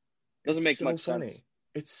 Doesn't make much sense.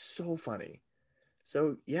 It's so funny.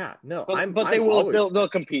 So yeah, no, but they will. They'll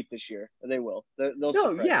compete this year. They will. They'll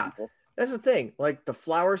people. That's the thing. Like the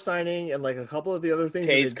Flower signing and like a couple of the other things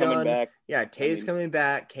Tays that they've done. Back. Yeah, Tays coming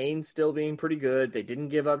back. Kane's still being pretty good. They didn't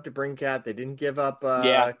give up to Brinkat. They didn't give up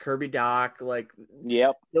Kirby Doc. Like,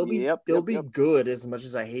 they'll be good. As much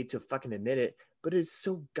as I hate to fucking admit it, but it's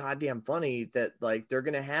so goddamn funny that like they're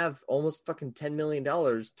gonna have almost fucking $10 million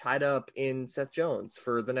tied up in Seth Jones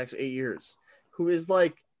for the next 8 years, who is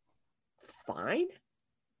like fine.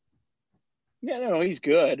 Yeah, no, he's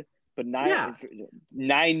good. But nine,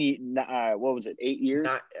 what was it? 8 years?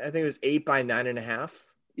 I think it was 8 by 9.5.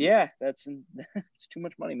 Yeah, that's too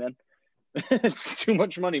much money, man. It's too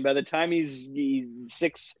much money. By the time he's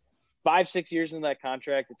 5, 6 years into that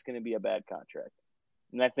contract, it's going to be a bad contract.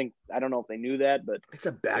 And I don't know if they knew that, but it's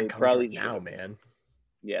a bad contract now, man.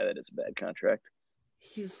 Yeah, that is a bad contract.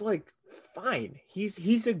 He's like fine.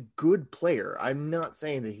 He's a good player. I'm not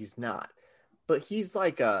saying that he's not, but he's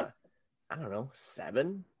like a, I don't know,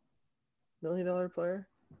 $7 million player.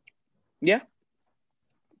 Yeah.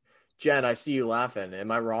 Jen, I see you laughing.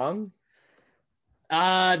 Am I wrong?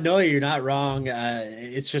 No, you're not wrong.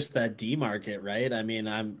 It's just that D market, right? I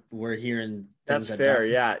mean, we're hearing that's fair.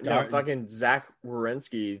 Yeah. No, fucking Zach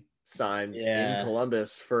Werenski signs in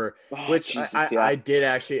Columbus for which Jesus, I did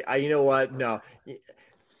actually. You know what? No,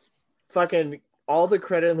 fucking all the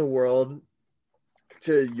credit in the world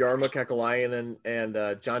to Jarmo Kekalainen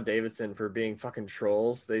and John Davidson for being fucking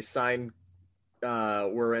trolls. They signed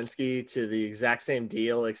Werenski to the exact same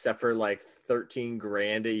deal except for like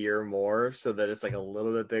 $13,000 a year more, so that it's like a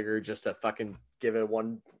little bit bigger, just to fucking give it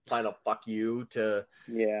one final fuck you to.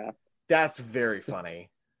 Yeah, that's very funny.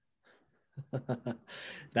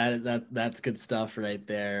 That's good stuff right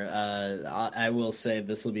there. I will say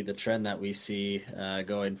this will be the trend that we see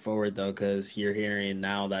going forward, though, because you're hearing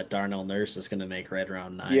now that Darnell Nurse is going to make right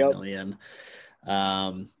around $9 million.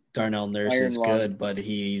 Darnell Nurse is good, but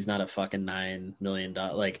he's not a fucking $9 million.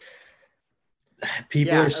 Like,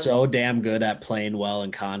 people are so damn good at playing well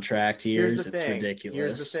in contract years. It's ridiculous.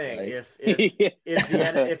 Here's the thing: like,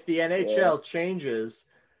 if the NHL changes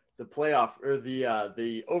the playoff or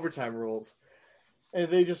the overtime rules, and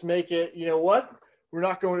they just make it, you know what? We're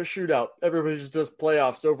not going to shootout. Everybody just does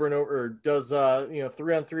playoffs over and over, or does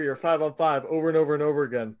 3-on-3 or 5-on-5 over and over and over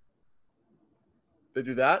again. They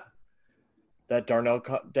do that. That Darnell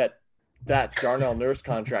Nurse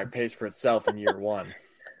contract pays for itself in year one.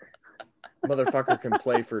 Motherfucker can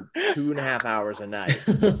play for 2.5 hours a night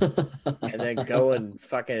and then go and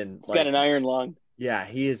fucking got an iron lung. Yeah,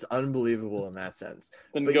 he is unbelievable in that sense.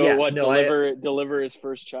 Then But go yes, what? no, deliver his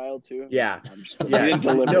first child too. Yeah, I'm just kidding. yeah. He didn't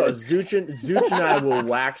deliver No, it. Zuch and I will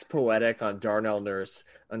wax poetic on Darnell Nurse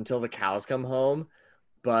until the cows come home.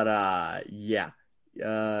 But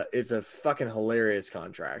it's a fucking hilarious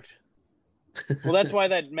contract. Well, that's why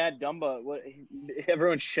that Matt Dumba.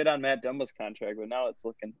 Everyone shit on Matt Dumba's contract, but now it's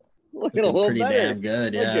looking a little pretty better. damn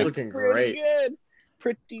good. Yeah, looking pretty great. good.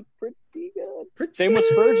 Pretty good. Same with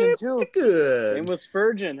Spurgeon too. Good. Same with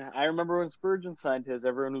Spurgeon. I remember when Spurgeon signed his,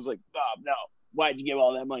 everyone was like, "Oh no, why'd you give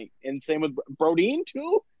all that money?" And same with Brodeen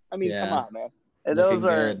too. I mean, come on, man. And those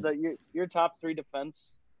are your top three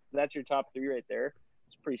defense. That's your top three right there.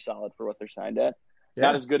 It's pretty solid for what they're signed at. Yeah.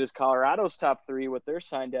 Not as good as Colorado's top three, what they're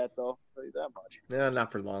signed at, though. I'll tell you that much. Yeah,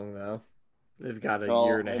 not for long though. They've got a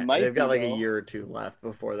year and a half. They've got like a year or two left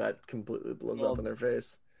before that completely blows up in their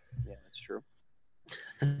face. Yeah, that's true.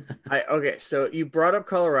 Okay, so you brought up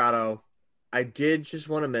Colorado. I did just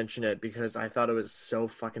want to mention it because I thought it was so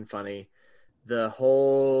fucking funny. The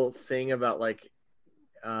whole thing about like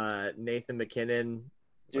Nathan McKinnon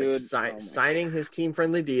signing his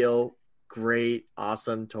team-friendly deal. Great,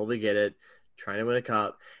 awesome, totally get it. Trying to win a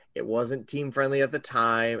cup. It wasn't team-friendly at the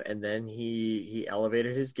time, and then he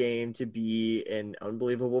elevated his game to be an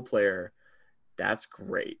unbelievable player. That's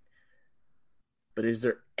great. But is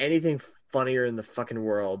there anything funnier in the fucking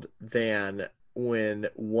world than when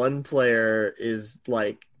one player is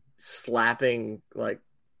like slapping like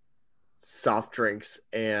soft drinks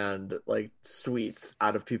and like sweets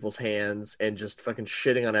out of people's hands and just fucking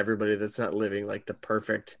shitting on everybody that's not living like the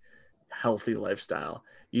perfect healthy lifestyle?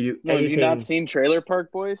 You do anything? Have you not seen Trailer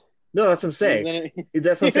Park Boys? No, that's what I'm saying.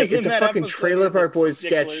 That's what I'm saying. It's a fucking Trailer Park Boys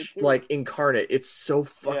sketch like incarnate. It's so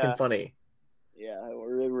fucking funny. Yeah, it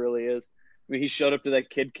really is. I mean, he showed up to that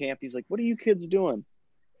kid camp. He's like, "What are you kids doing?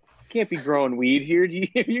 You can't be growing weed here.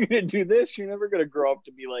 If you're going to do this, you're never going to grow up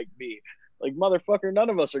to be like me. Like, motherfucker, none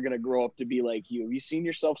of us are going to grow up to be like you. Have you seen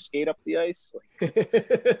yourself skate up the ice?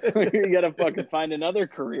 Like, you got to fucking find another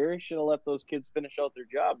career. You should have let those kids finish out their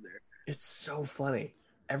job there." It's so funny.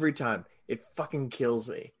 Every time. It fucking kills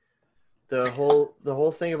me. The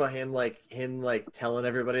whole thing about him telling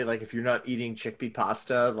everybody, like, if you're not eating chickpea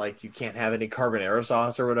pasta, like, you can't have any carbonara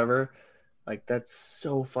sauce or whatever. Like, that's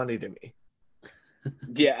so funny to me.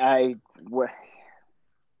 Yeah,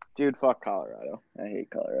 dude, fuck Colorado. I hate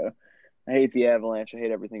Colorado. I hate the Avalanche. I hate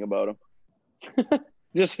everything about them.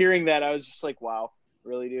 Just hearing that, I was just like, wow,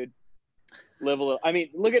 really, dude? Live a little. I mean,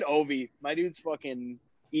 look at Ovi. My dude's fucking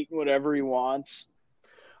eating whatever he wants.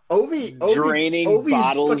 Ovi's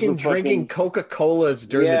fucking drinking Coca-Colas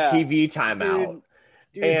during the TV timeout.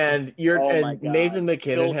 Dude, and Nathan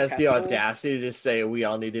McKinnon has the audacity to say we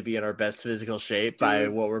all need to be in our best physical shape by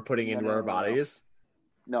what we're putting into our bodies.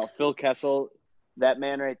 No, Phil Kessel, that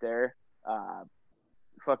man right there,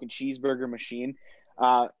 fucking cheeseburger machine.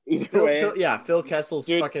 Phil Kessel's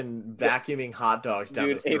fucking vacuuming hot dogs down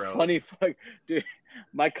his throat. Dude,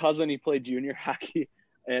 my cousin, he played junior hockey,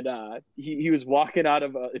 and he was walking out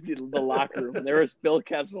of the locker room, and there was Phil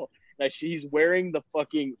Kessel. He's wearing the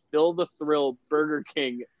fucking Phil the Thrill Burger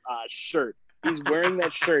King shirt. He's wearing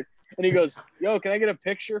that shirt, and he goes, "Yo, can I get a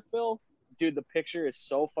picture, Phil?" Dude, the picture is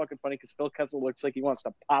so fucking funny because Phil Kessel looks like he wants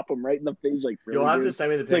to pop him right in the face. Like, really, you'll have to send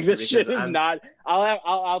me the picture. Like, this shit is not.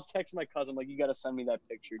 I'll text my cousin. Like, you got to send me that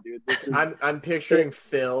picture, dude. This is. I'm picturing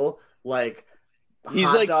Phil like. He's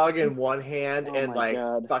hot dog in one hand and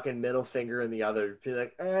fucking middle finger in the other. Be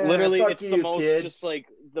like, literally, it's the most kid. Just like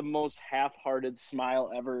the most half-hearted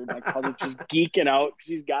smile ever. My cousin's just geeking out because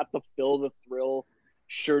he's got the Phil the Thrill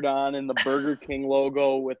shirt on and the Burger King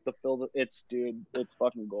logo with the Phil. It's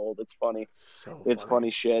fucking gold. It's funny. It's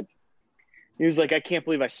funny shit. He was like, I can't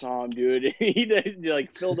believe I saw him, dude.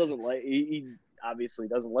 Phil doesn't like. He obviously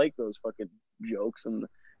doesn't like those fucking jokes, and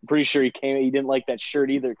I'm pretty sure he didn't like that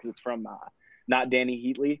shirt either because it's from. Not Danny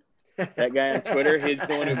Heatley, that guy on Twitter. He's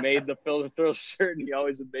the one who made the Phil the Thrill shirt, and he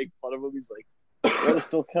always would make fun of him. He's like, "What does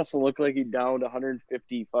Phil Kessel look like? He downed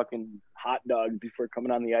 150 fucking hot dogs before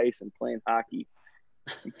coming on the ice and playing hockey."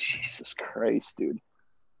 Like, Jesus Christ, dude.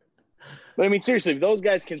 But I mean, seriously, if those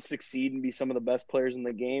guys can succeed and be some of the best players in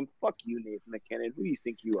the game, fuck you, Nathan McKinnon. Who do you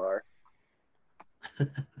think you are?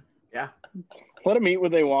 Yeah. Let them eat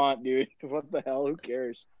what they want, dude. What the hell? Who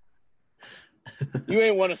cares? You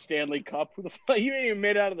ain't won a Stanley Cup. Who the fuck? You ain't even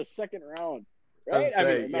made it out of the second round, right?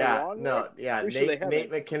 Nate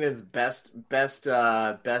McKinnon's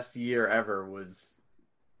best year ever was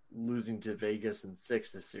losing to Vegas in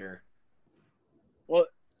 6 this year. Well,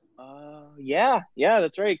 yeah,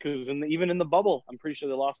 that's right. Because even in the bubble, I'm pretty sure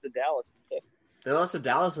they lost to Dallas. They lost to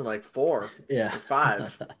Dallas in like 4,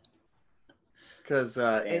 5. Because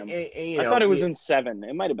I thought it was in 7.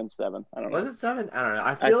 It might have been 7. I don't know. Was it 7? I don't know.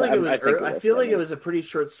 I feel like it was. I feel like it was a pretty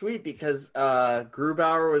short sweep because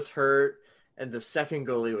Grubauer was hurt and the second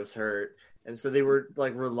goalie was hurt, and so they were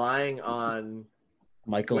like relying on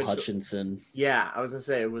Michael Hutchinson. Yeah, I was gonna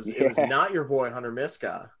say it was not your boy Hunter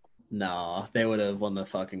Miska. No, they would have won the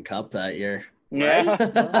fucking cup that year. Right?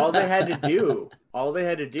 Yeah. all they had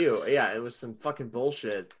to do, yeah, it was some fucking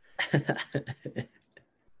bullshit.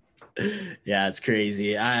 Yeah, it's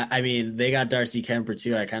crazy. I mean, they got Darcy Kemper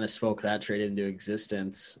too. I kind of spoke that trade into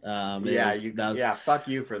existence. Fuck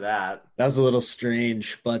you for that. That was a little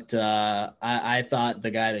strange, but I thought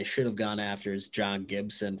the guy they should have gone after is John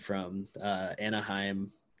Gibson from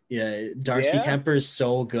Anaheim. Yeah, Darcy Kemper's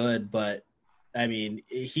so good, but I mean,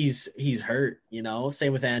 he's hurt. You know,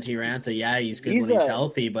 same with Antti Ranta. Yeah, he's good when he's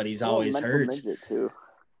healthy, but he's always hurt. Midget too.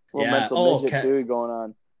 Mental midget too going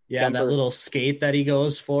on. Yeah, Kemper. That little skate that he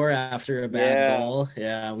goes for after a bad goal.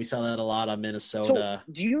 Yeah, we saw that a lot on Minnesota.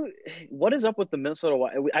 So what is up with the Minnesota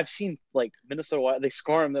Wild? I've seen like Minnesota Wild, they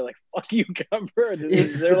score him, they're like, fuck you, Kemper.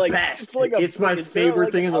 It's the best. It's my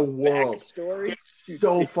favorite thing in the world. It's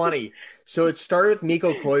so funny. So it started with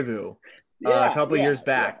Mikko Koivu a couple years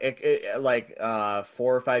back, like 4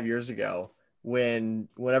 or 5 years ago,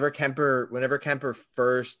 whenever Kemper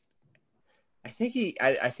first, I think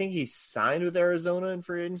he signed with Arizona in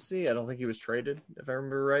free agency. I don't think he was traded, if I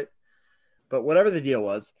remember right. But whatever the deal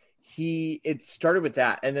was, it started with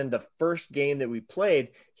that. And then the first game that we played,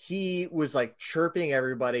 he was like chirping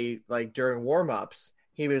everybody like during warm-ups.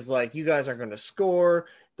 He was like, you guys aren't going to score.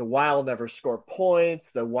 The Wild never score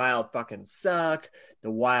points. The Wild fucking suck.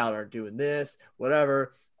 The Wild aren't doing this,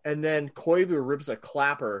 whatever. And then Koivu rips a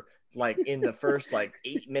clapper like in the first like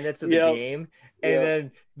 8 minutes of the game, and then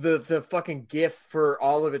the fucking gif for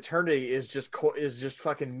all of eternity is just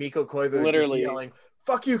fucking Mikko Koivu literally just yelling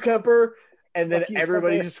 "fuck you, Kemper," and then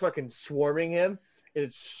everybody just fucking swarming him, and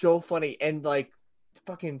it's so funny. And like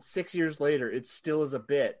fucking 6 years later, it still is a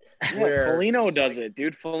bit where Foligno does it,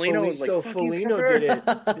 dude. Foligno was like, so Foligno did it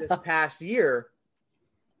this past year,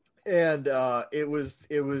 and it was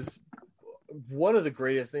one of the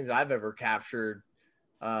greatest things I've ever captured.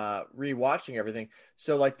 Rewatching everything.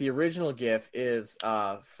 So like the original gif is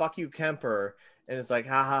fuck you, Kemper, and it's like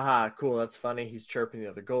ha ha ha, cool, that's funny, he's chirping the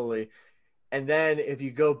other goalie. And then if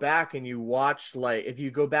you go back and you watch like the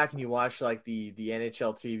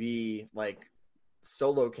NHL TV like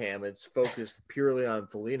solo cam, it's focused purely on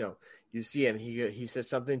Foligno. You see him, he says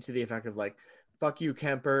something to the effect of like, fuck you,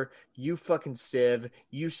 Kemper, you fucking sieve,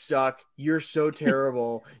 you suck, you're so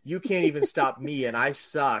terrible, you can't even stop me and I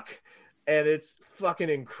suck. And it's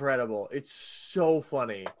fucking incredible. It's so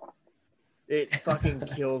funny. It fucking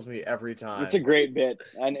kills me every time. It's a great bit.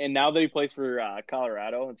 And now that he plays for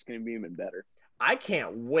Colorado, it's going to be even better. I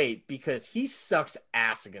can't wait because he sucks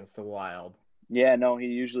ass against the Wild. Yeah, no, he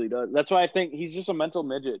usually does. That's why I think he's just a mental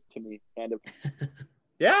midget to me, kind of.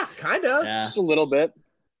 Yeah, kind of. Yeah. Just a little bit.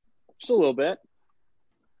 Just a little bit.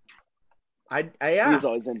 Yeah. He's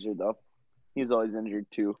always injured, though. He's always injured,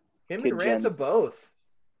 too. Him and Ranta both.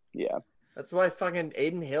 Yeah. That's why fucking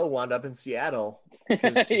Aiden Hill wound up in Seattle.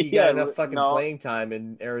 Because he got enough fucking playing time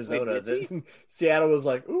in Arizona that Seattle was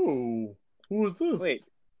like, ooh, who was this? Wait,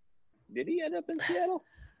 did he end up in Seattle?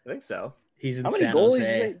 I think so. He's in San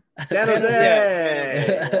Jose. San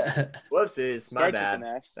Jose! Whoopsies, my bad.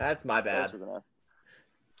 That's my bad.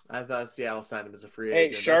 I thought Seattle signed him as a free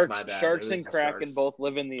agent. Hey, Sharks and Kraken both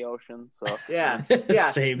live in the ocean, so yeah.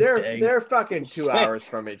 Same thing. They're fucking 2 hours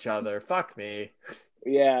from each other. Fuck me.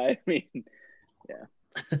 Yeah, I mean, yeah.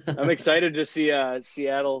 I'm excited to see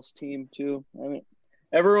Seattle's team too. I mean,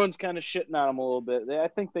 everyone's kind of shitting on them a little bit. I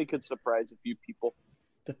think they could surprise a few people.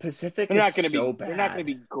 The Pacific they're not is so bad. Bad. They're not going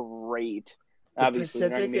to be great. The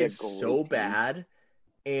Pacific is so bad,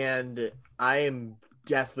 and I am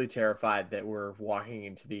definitely terrified that we're walking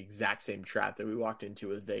into the exact same trap that we walked into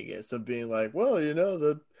with Vegas of being like, well, you know,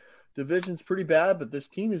 the division's pretty bad, but this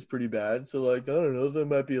team is pretty bad. So, like, I don't know, they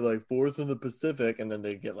might be like 4th in the Pacific, and then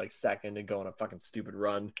they get like 2nd and go on a fucking stupid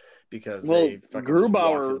run because they fucking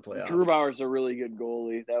walk to the playoffs. Grubauer's a really good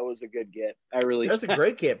goalie. That was a good get. That's a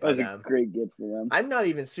great get by them. That was a great get for them. I'm not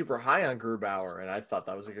even super high on Grubauer, and I thought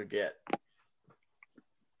that was a good get.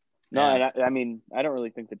 No, and I mean, I don't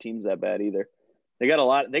really think the team's that bad either. They got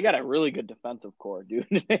a really good defensive core,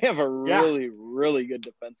 dude. They have a really, really good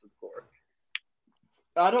defensive core.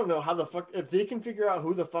 I don't know how the fuck if they can figure out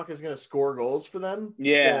who the fuck is going to score goals for them.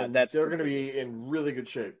 Yeah, they're going to be in really good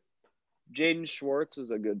shape. Jaden Schwartz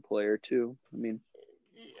is a good player too. I mean,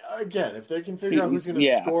 again, if they can figure out who's going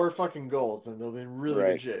to score fucking goals, then they'll be in really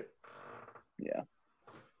good shape. Yeah,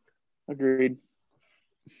 agreed.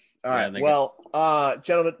 All right. Well,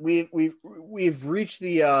 gentlemen, we've reached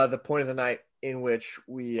the point of the night in which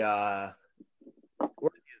we're the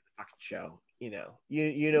fucking show. You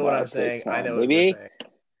know what I'm saying. I know what we're saying.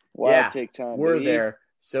 Wild take time. We're there.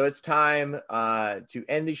 So it's time to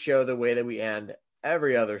end the show the way that we end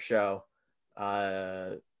every other show.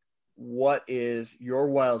 What is your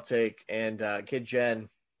wild take? And Kid Jen,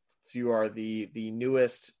 since you are the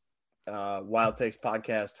newest Wild Takes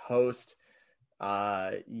podcast host,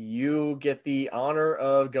 you get the honor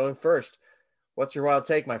of going first. What's your wild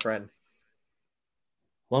take, my friend?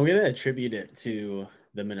 Well, I'm going to attribute it to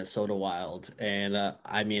the Minnesota Wild. And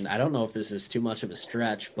I mean, I don't know if this is too much of a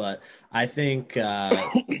stretch, but I think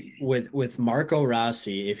with Marco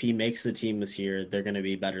Rossi, if he makes the team this year, they're going to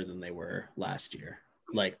be better than they were last year.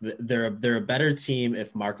 Like they're a better team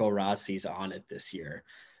if Marco Rossi's on it this year,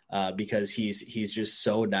 because he's just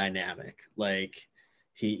so dynamic. Like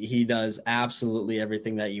he does absolutely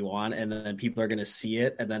everything that you want, and then people are going to see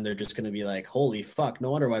it, and then they're just going to be like, holy fuck,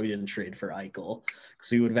 no wonder why we didn't trade for Eichel,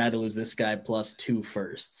 because we would have had to lose this guy plus 2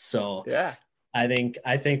 firsts. So yeah, I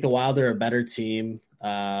think the Wild are a better team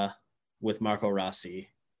with Marco Rossi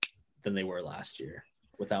than they were last year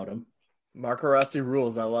without him. Marco Rossi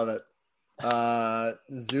rules. I love it.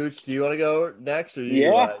 Zooch, do you want to go next? Or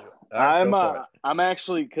I'm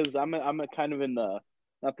actually, because I'm a kind of in the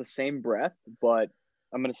not the same breath, but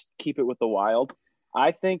I'm going to keep it with the Wild.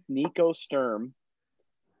 I think Nico Sturm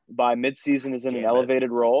by midseason is in an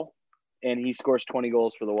elevated role, and he scores 20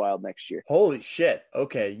 goals for the Wild next year. Holy shit!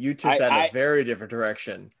 Okay, you took that in a very different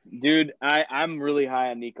direction, dude. I'm really high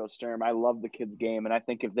on Nico Sturm. I love the kid's game, and I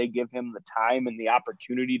think if they give him the time and the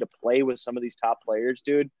opportunity to play with some of these top players,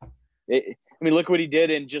 dude. I mean, look what he did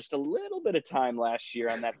in just a little bit of time last year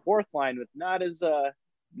on that fourth line with not a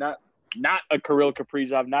Kirill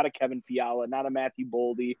Kaprizov, not a Kevin Fiala, not a Matthew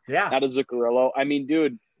Boldy, not a Zuccarello. I mean,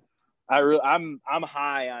 dude, I'm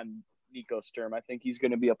high on Nico Sturm. I think he's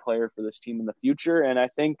going to be a player for this team in the future, and I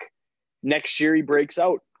think next year he breaks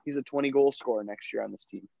out. He's a 20-goal scorer next year on this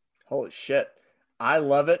team. Holy shit. I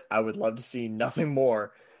love it. I would love to see nothing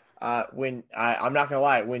more. I'm not gonna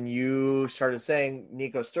lie, when you started saying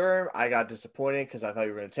Nico Sturm, I got disappointed because I thought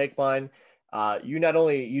you were gonna take mine. You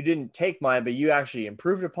didn't take mine, but you actually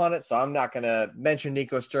improved upon it. So I'm not gonna mention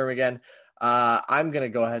Nico Sturm again. I'm gonna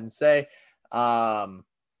go ahead and say,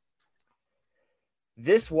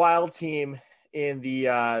 this Wild team in the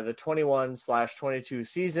 21/22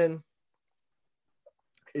 season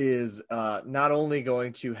is not only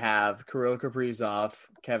going to have Kirill Kaprizov,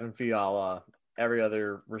 Kevin Fiala, every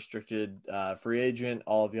other restricted free agent,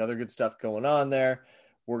 all of the other good stuff going on there.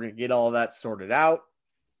 We're going to get all of that sorted out.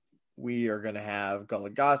 We are going to have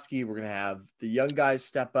Goligoski. We're going to have the young guys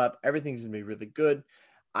step up. Everything's going to be really good.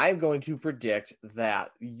 I'm going to predict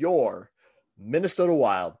that your Minnesota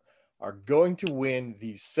Wild are going to win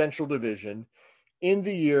the Central Division in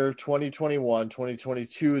the year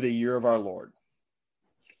 2021-2022, the year of our Lord.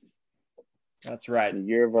 That's right. The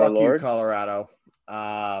year of our Lord. Fuck you, Colorado.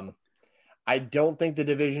 I don't think the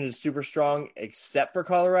division is super strong except for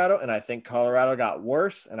Colorado, and I think Colorado got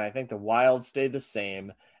worse, and I think the Wild stayed the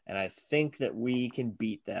same, and I think that we can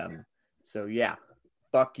beat them. So, yeah,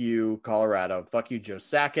 fuck you, Colorado. Fuck you, Joe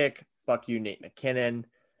Sakic. Fuck you, Nate McKinnon.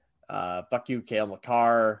 Fuck you, Cale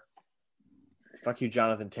Makar. Fuck you,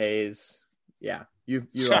 Jonathan Toews. Yeah, you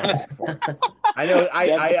are before. I know.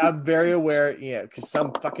 I'm very aware. Yeah, because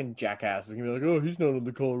some fucking jackass is gonna be like, "Oh, he's not on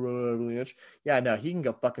the Colorado Avalanche." Yeah, no, he can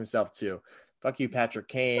go fuck himself too. Fuck you, Patrick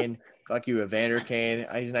Kane. Fuck you, Evander Kane.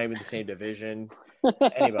 He's not even the same division.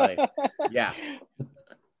 Anybody? Yeah.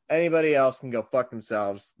 Anybody else can go fuck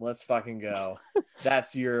themselves. Let's fucking go.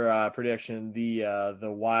 That's your prediction. The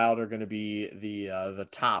Wild are going to be the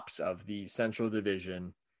tops of the Central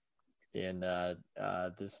Division in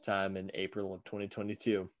this time in April of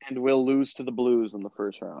 2022. And we'll lose to the Blues in the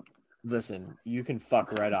first round. Listen, you can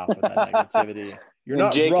fuck right off with that negativity. You're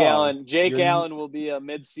not Jake wrong. Allen will be a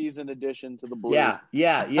mid-season addition to the Blues.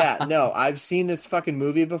 Yeah. No, I've seen this fucking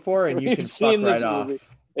movie before, and you can fuck right off.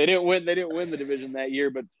 They didn't win the division that year,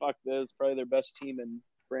 but fuck, this probably their best team in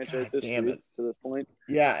franchise history to this point.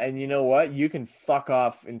 Yeah, and you know what? You can fuck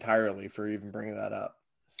off entirely for even bringing that up.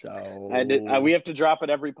 So we have to drop it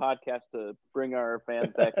every podcast to bring our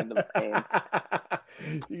fans back into the game.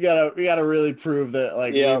 We gotta really prove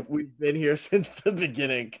that we've been here since the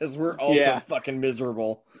beginning, because we're also fucking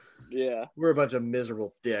miserable. Yeah, we're a bunch of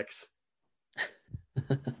miserable dicks.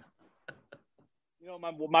 You know,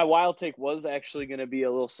 my wild take was actually going to be a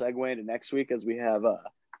little segue into next week, as we have a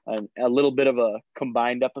little bit of a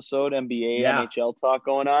combined episode, NBA NHL talk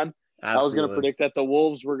going on. Absolutely. I was going to predict that the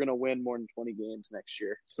Wolves were going to win more than 20 games next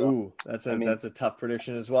year. So, ooh, that's a tough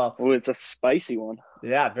prediction as well. Oh, it's a spicy one.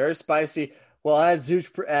 Yeah, very spicy. Well, as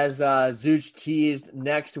Zuch teased,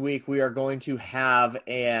 next week we are going to have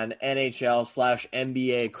an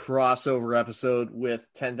NHL/NBA crossover episode with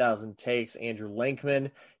 10,000 Takes. Andrew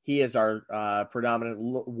Lankman. He is our predominant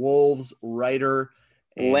Wolves writer.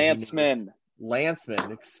 Lanceman.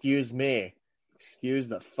 Lanceman, excuse me. Excuse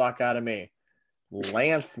the fuck out of me.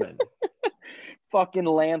 Lanceman. Fucking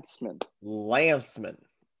Lanceman. Lanceman.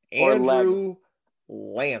 Or Andrew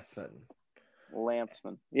Lanceman.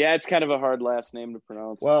 Lanceman. Yeah, it's kind of a hard last name to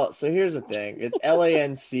pronounce. Well, so here's the thing. It's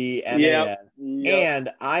Lancman. Yep. And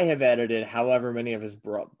I have edited however many of his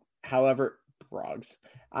blogs.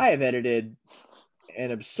 I have edited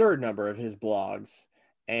an absurd number of his blogs.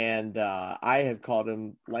 And I have called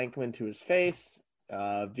him Lankman to his face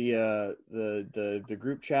via the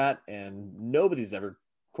group chat. And nobody's ever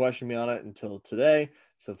questioned me on it until today.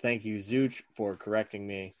 So thank you, Zuch, for correcting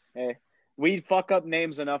me. Hey. We fuck up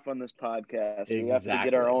names enough on this podcast. Exactly. We have to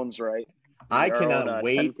get our owns right. I cannot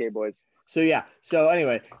wait. 10K boys. So yeah. So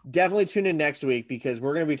anyway, definitely tune in next week because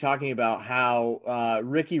we're going to be talking about how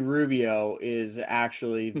Ricky Rubio is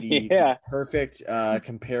actually the perfect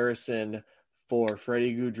comparison for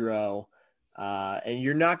Freddie Gaudreau. And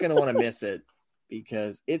you're not going to want to miss it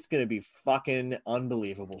because it's going to be fucking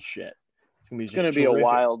unbelievable shit. It's going to be a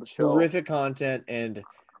wild show. Terrific content and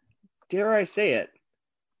dare I say it,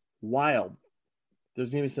 wild.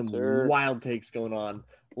 There's going to be some wild takes going on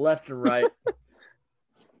left and right.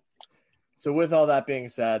 So with all that being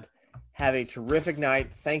said, have a terrific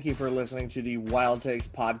night. Thank you for listening to the Wild Takes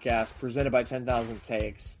podcast presented by 10,000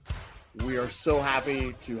 Takes. We are so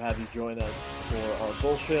happy to have you join us for our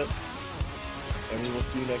bullshit. And we will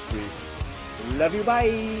see you next week. Love you.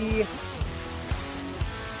 Bye.